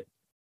 I kind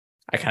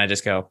of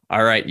just go,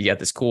 all right, you got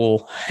this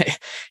cool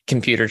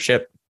computer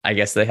chip. I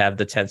guess they have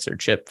the Tensor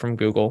chip from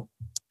Google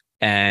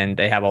and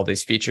they have all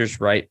these features,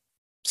 right?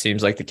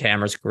 Seems like the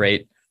camera's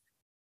great.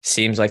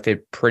 Seems like they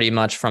pretty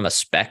much from a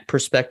spec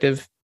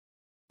perspective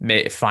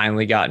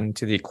finally gotten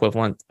to the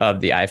equivalent of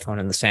the iPhone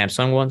and the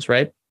Samsung ones,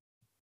 right?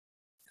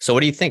 So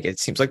what do you think? It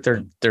seems like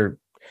they're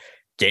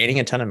gaining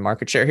a ton of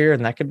market share here,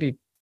 and that could be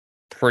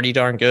pretty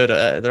darn good.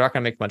 They're not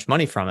going to make much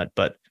money from it,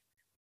 but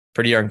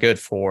pretty darn good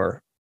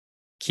for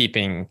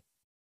keeping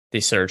the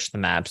search, the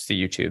maps, the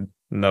YouTube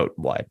moat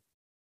wide.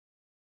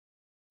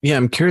 Yeah,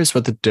 I'm curious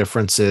what the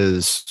difference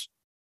is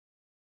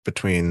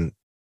between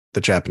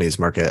the Japanese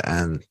market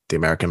and the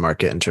American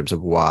market in terms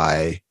of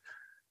why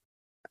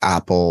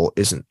Apple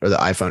isn't, or the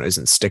iPhone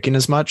isn't sticking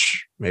as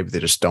much. Maybe they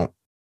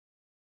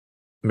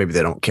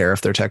don't care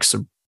if their texts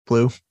are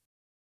blue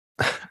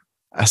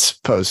as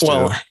opposed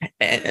Well, to.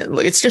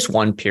 it's just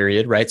one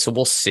period, right? So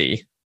we'll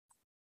see.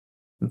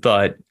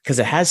 But because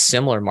it has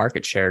similar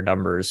market share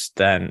numbers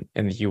than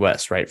in the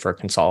US, right? For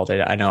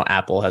consolidated, I know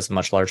Apple has a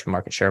much larger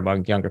market share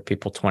among younger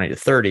people, 20 to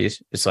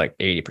 30s. It's like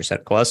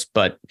 80% plus,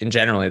 but in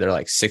generally, they're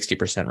like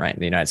 60%, right? In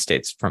the United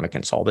States from a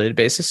consolidated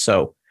basis.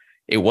 So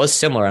it was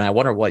similar. And I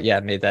wonder what,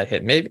 made that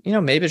hit. Maybe,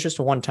 maybe it's just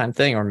a one-time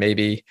thing, or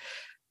maybe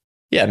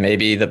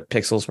the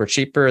Pixels were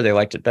cheaper. They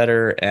liked it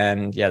better.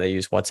 And they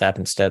use WhatsApp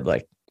instead,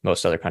 like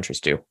most other countries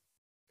do.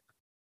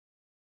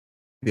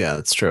 Yeah,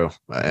 that's true.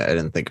 I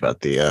didn't think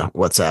about the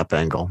WhatsApp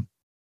angle.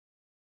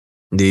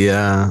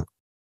 I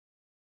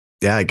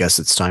guess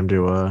it's time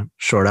to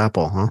short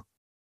Apple, huh?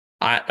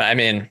 I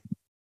mean,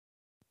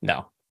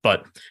 no,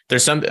 but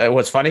there's some.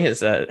 What's funny is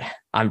that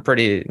I'm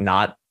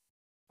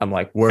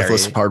like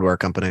worthless hardware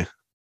company.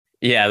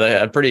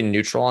 Yeah, I'm pretty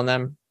neutral on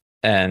them,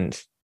 and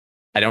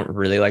I don't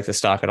really like the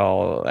stock at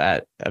all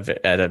at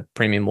a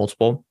premium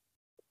multiple.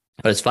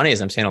 But it's funny is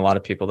I'm seeing a lot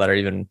of people that are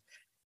even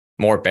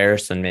more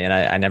bearish than me. And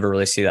I never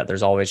really see that.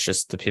 There's always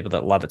just the people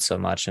that love it so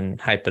much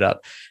and hype it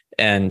up.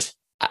 And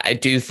I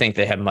do think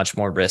they have much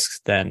more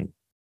risks than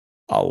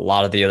a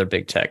lot of the other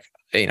big tech,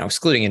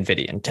 excluding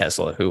Nvidia and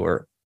Tesla, who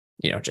are,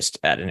 just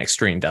at an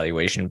extreme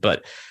valuation.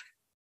 But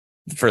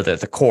for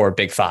the core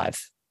big five,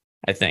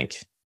 I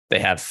think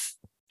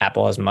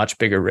Apple has much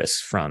bigger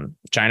risks from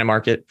China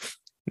market,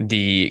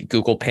 the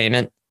Google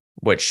payment,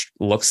 which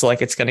looks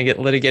like it's going to get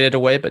litigated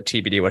away, but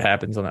TBD what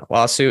happens on that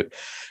lawsuit,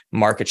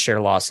 market share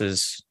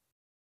losses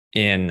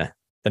in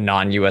the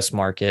non-US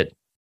market.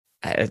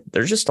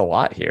 There's just a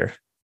lot here.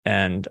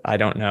 And I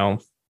don't know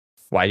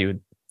why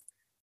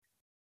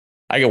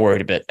I get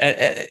worried a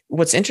bit.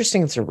 What's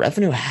interesting is the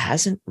revenue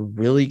hasn't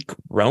really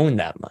grown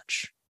that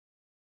much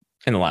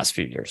in the last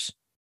few years.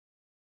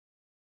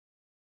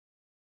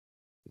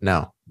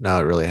 No, it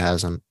really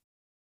hasn't.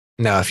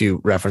 Now, if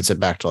you reference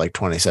it back to like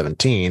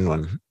 2017,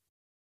 when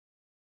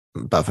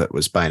Buffett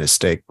was buying a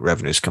stake,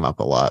 revenues come up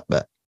a lot,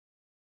 but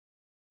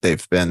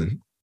it's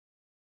been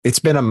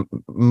a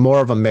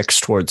more of a mix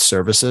towards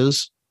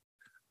services,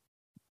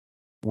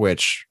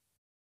 which,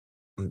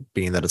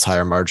 being that it's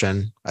higher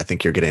margin, I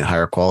think you're getting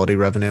higher quality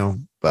revenue.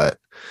 But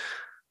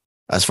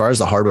as far as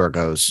the hardware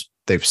goes,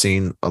 they've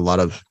seen a lot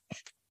of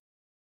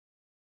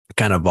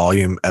kind of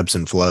volume ebbs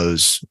and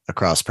flows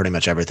across pretty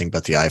much everything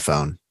but the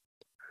iPhone.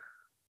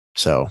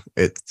 So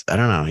I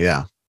don't know.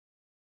 Yeah.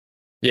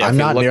 I'm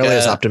not nearly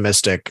as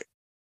optimistic.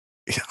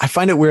 I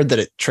find it weird that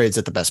it trades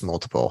at the best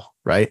multiple,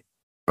 right?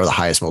 Or the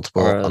highest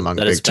multiple among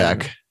big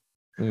tech.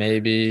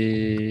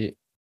 Maybe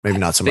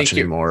not so much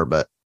anymore,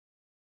 but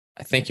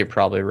I think you're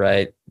probably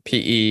right.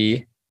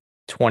 PE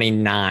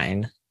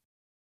 29.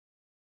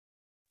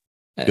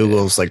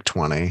 Google's like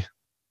 20.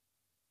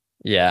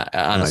 Yeah,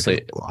 honestly,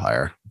 a little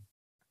higher.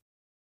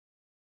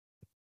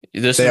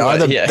 They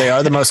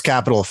are the most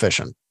capital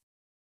efficient.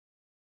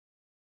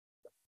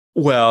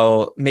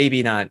 Well,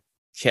 maybe not.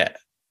 Yeah,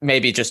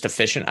 maybe just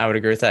efficient. I would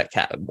agree with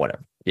that.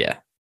 Whatever. Yeah.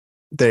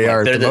 They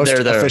are the most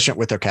efficient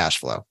with their cash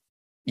flow.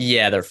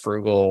 Yeah, they're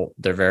frugal.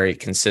 They're very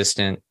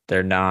consistent.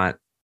 They're not.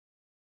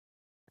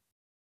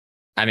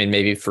 I mean,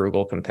 maybe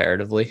frugal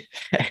comparatively.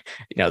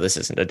 This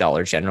isn't a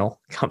Dollar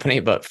General company,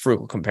 but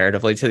frugal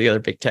comparatively to the other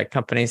big tech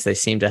companies. They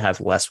seem to have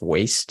less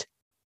waste,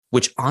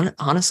 which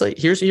honestly,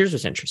 here's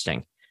what's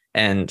interesting.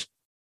 And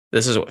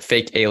this is what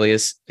Fake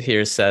Alias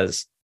here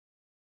says.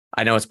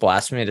 I know it's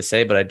blasphemy to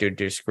say, but I do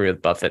disagree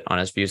with Buffett on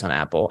his views on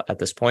Apple at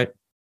this point.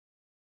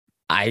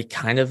 I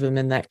kind of am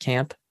in that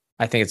camp.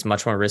 I think it's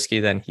much more risky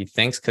than he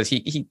thinks, because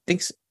he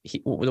thinks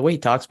the way he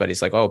talks about it,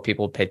 he's like, oh,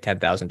 people pay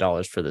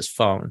 $10,000 for this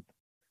phone.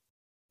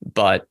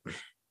 But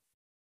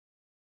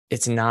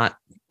it's not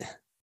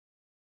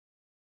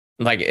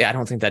like, I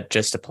don't think that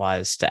just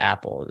applies to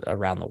Apple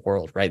around the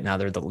world. Right now,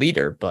 they're the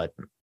leader, but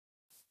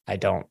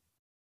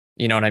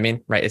you know what I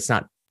mean? Right.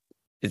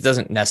 It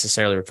doesn't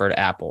necessarily refer to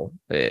Apple.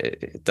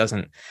 It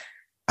doesn't.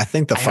 I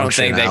think the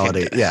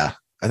functionality.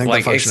 I think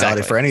the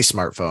functionality for any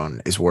smartphone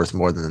is worth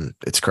more than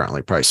it's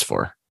currently priced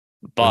for.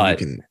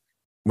 But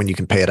when you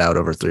can pay it out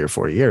over 3 or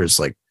 4 years,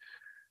 like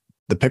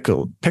the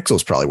Pixel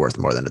is probably worth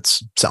more than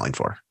it's selling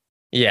for.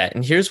 Yeah.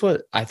 And here's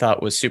what I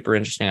thought was super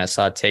interesting. I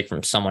saw a take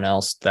from someone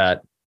else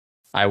that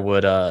I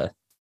would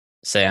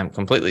say I'm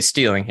completely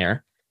stealing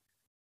here,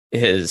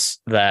 is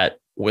that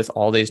with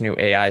all these new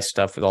AI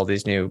stuff, with all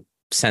these new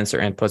sensor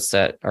inputs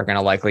that are going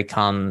to likely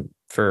come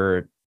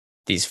for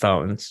these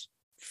phones,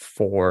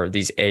 for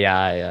these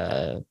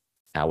AI,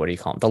 what do you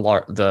call them?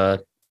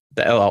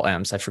 The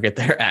LLMs. I forget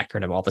their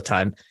acronym all the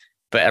time,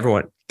 but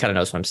everyone kind of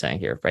knows what I'm saying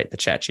here, right? The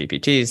Chat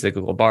GPTs, the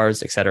Google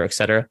Bars, et cetera,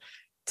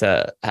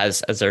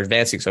 as they're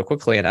advancing so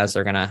quickly, and as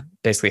they're going to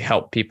basically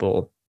help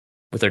people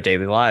with their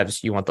daily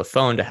lives, you want the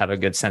phone to have a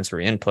good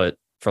sensory input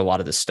for a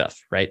lot of this stuff,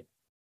 right?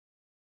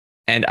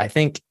 And I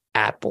think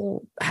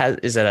Apple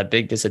is at a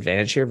big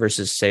disadvantage here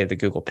versus, say, the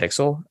Google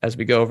Pixel as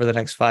we go over the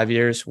next 5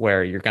 years,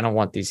 where you're going to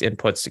want these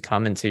inputs to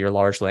come into your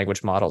large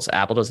language models.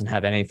 Apple doesn't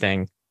have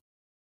anything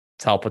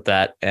to help with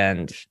that.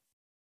 And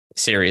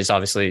Siri is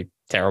obviously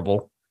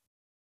terrible.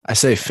 I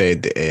say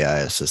fade the AI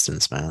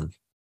assistants, man.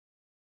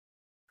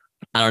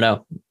 I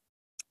don't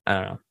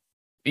know.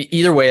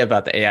 Either way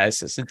about the AI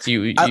assistants,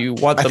 you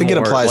want them. I think it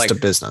more, applies like, to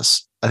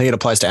business. I think it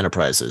applies to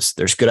enterprises.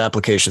 There's good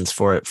applications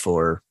for it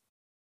for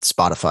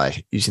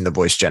Spotify using the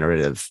voice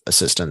generative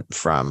assistant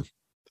from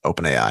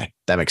OpenAI.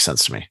 That makes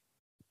sense to me.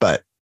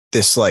 But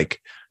this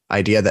like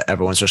idea that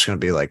everyone's just going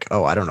to be like,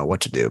 oh, I don't know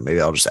what to do. Maybe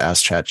I'll just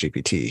ask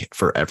ChatGPT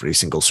for every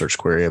single search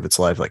query of its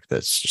life. Like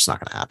that's just not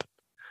going to happen.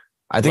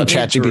 I think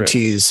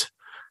ChatGPT's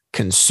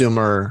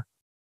consumer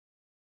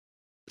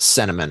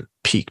sentiment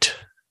peaked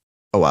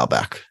a while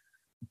back.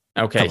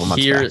 Okay,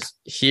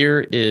 here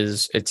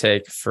is a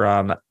take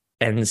from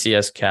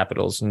NCS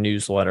Capital's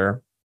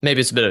newsletter. Maybe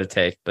it's a bit of a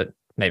take, but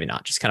maybe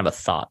not. Just kind of a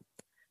thought.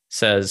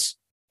 Says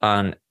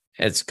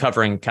it's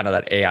covering kind of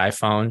that AI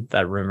phone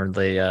that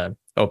rumoredly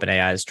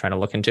OpenAI is trying to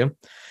look into.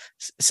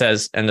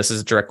 Says, and this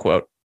is a direct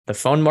quote: "The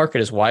phone market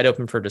is wide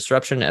open for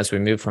disruption as we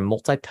move from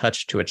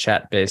multi-touch to a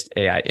chat-based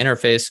AI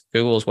interface.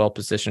 Google is well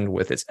positioned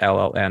with its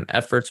LLM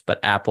efforts,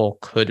 but Apple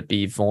could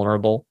be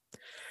vulnerable.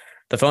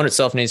 The phone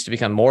itself needs to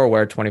become more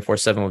aware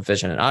 24/7 with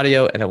vision and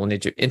audio, and it will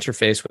need to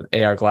interface with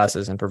AR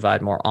glasses and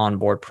provide more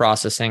onboard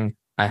processing.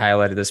 I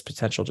highlighted this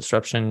potential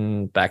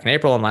disruption back in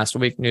April, and last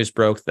week news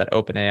broke that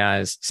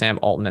OpenAI's Sam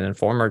Altman and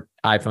former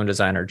iPhone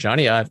designer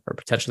Johnny Ive are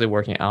potentially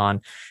working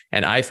on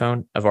an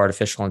iPhone of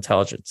artificial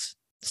intelligence.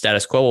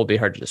 Status quo will be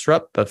hard to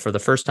disrupt, but for the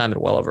first time in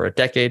well over a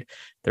decade,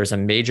 there's a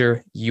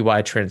major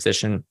UI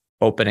transition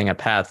opening a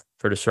path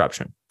for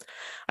disruption."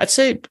 I'd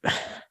say,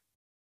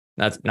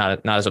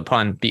 not as a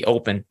pun, be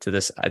open to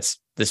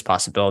this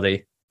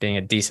possibility being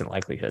a decent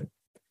likelihood.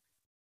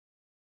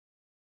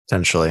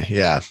 Potentially,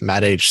 yeah.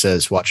 Matt H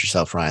says, "Watch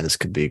yourself, Ryan. This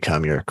could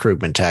become your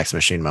Krugman tax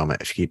machine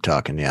moment if you keep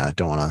talking." Yeah, I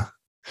don't want to.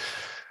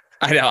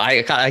 I know.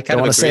 I kind don't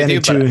of want to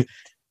say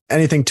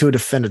anything too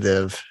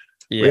definitive.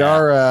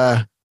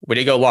 Yeah. We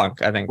did go long.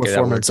 I think we're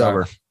 4 minutes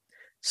over.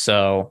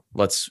 So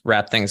let's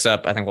wrap things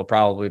up. I think we'll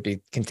probably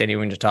be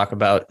continuing to talk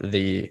about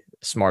the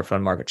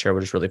smartphone market share,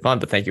 which is really fun.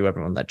 But thank you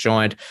everyone that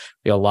joined.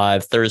 We go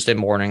live Thursday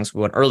mornings. We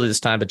went early this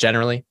time, but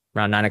generally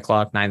around 9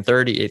 o'clock,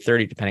 9:30,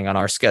 8:30, depending on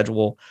our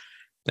schedule.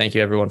 Thank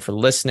you everyone for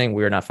listening.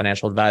 We are not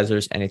financial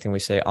advisors. Anything we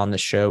say on this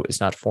show is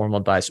not formal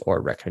advice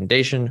or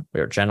recommendation. We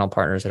are general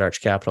partners at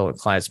Arch Capital, and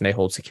clients may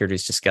hold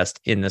securities discussed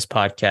in this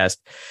podcast.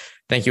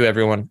 Thank you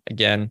everyone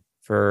again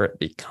for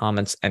the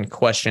comments and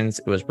questions.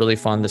 It was really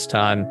fun this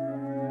time.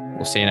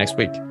 We'll see you next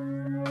week.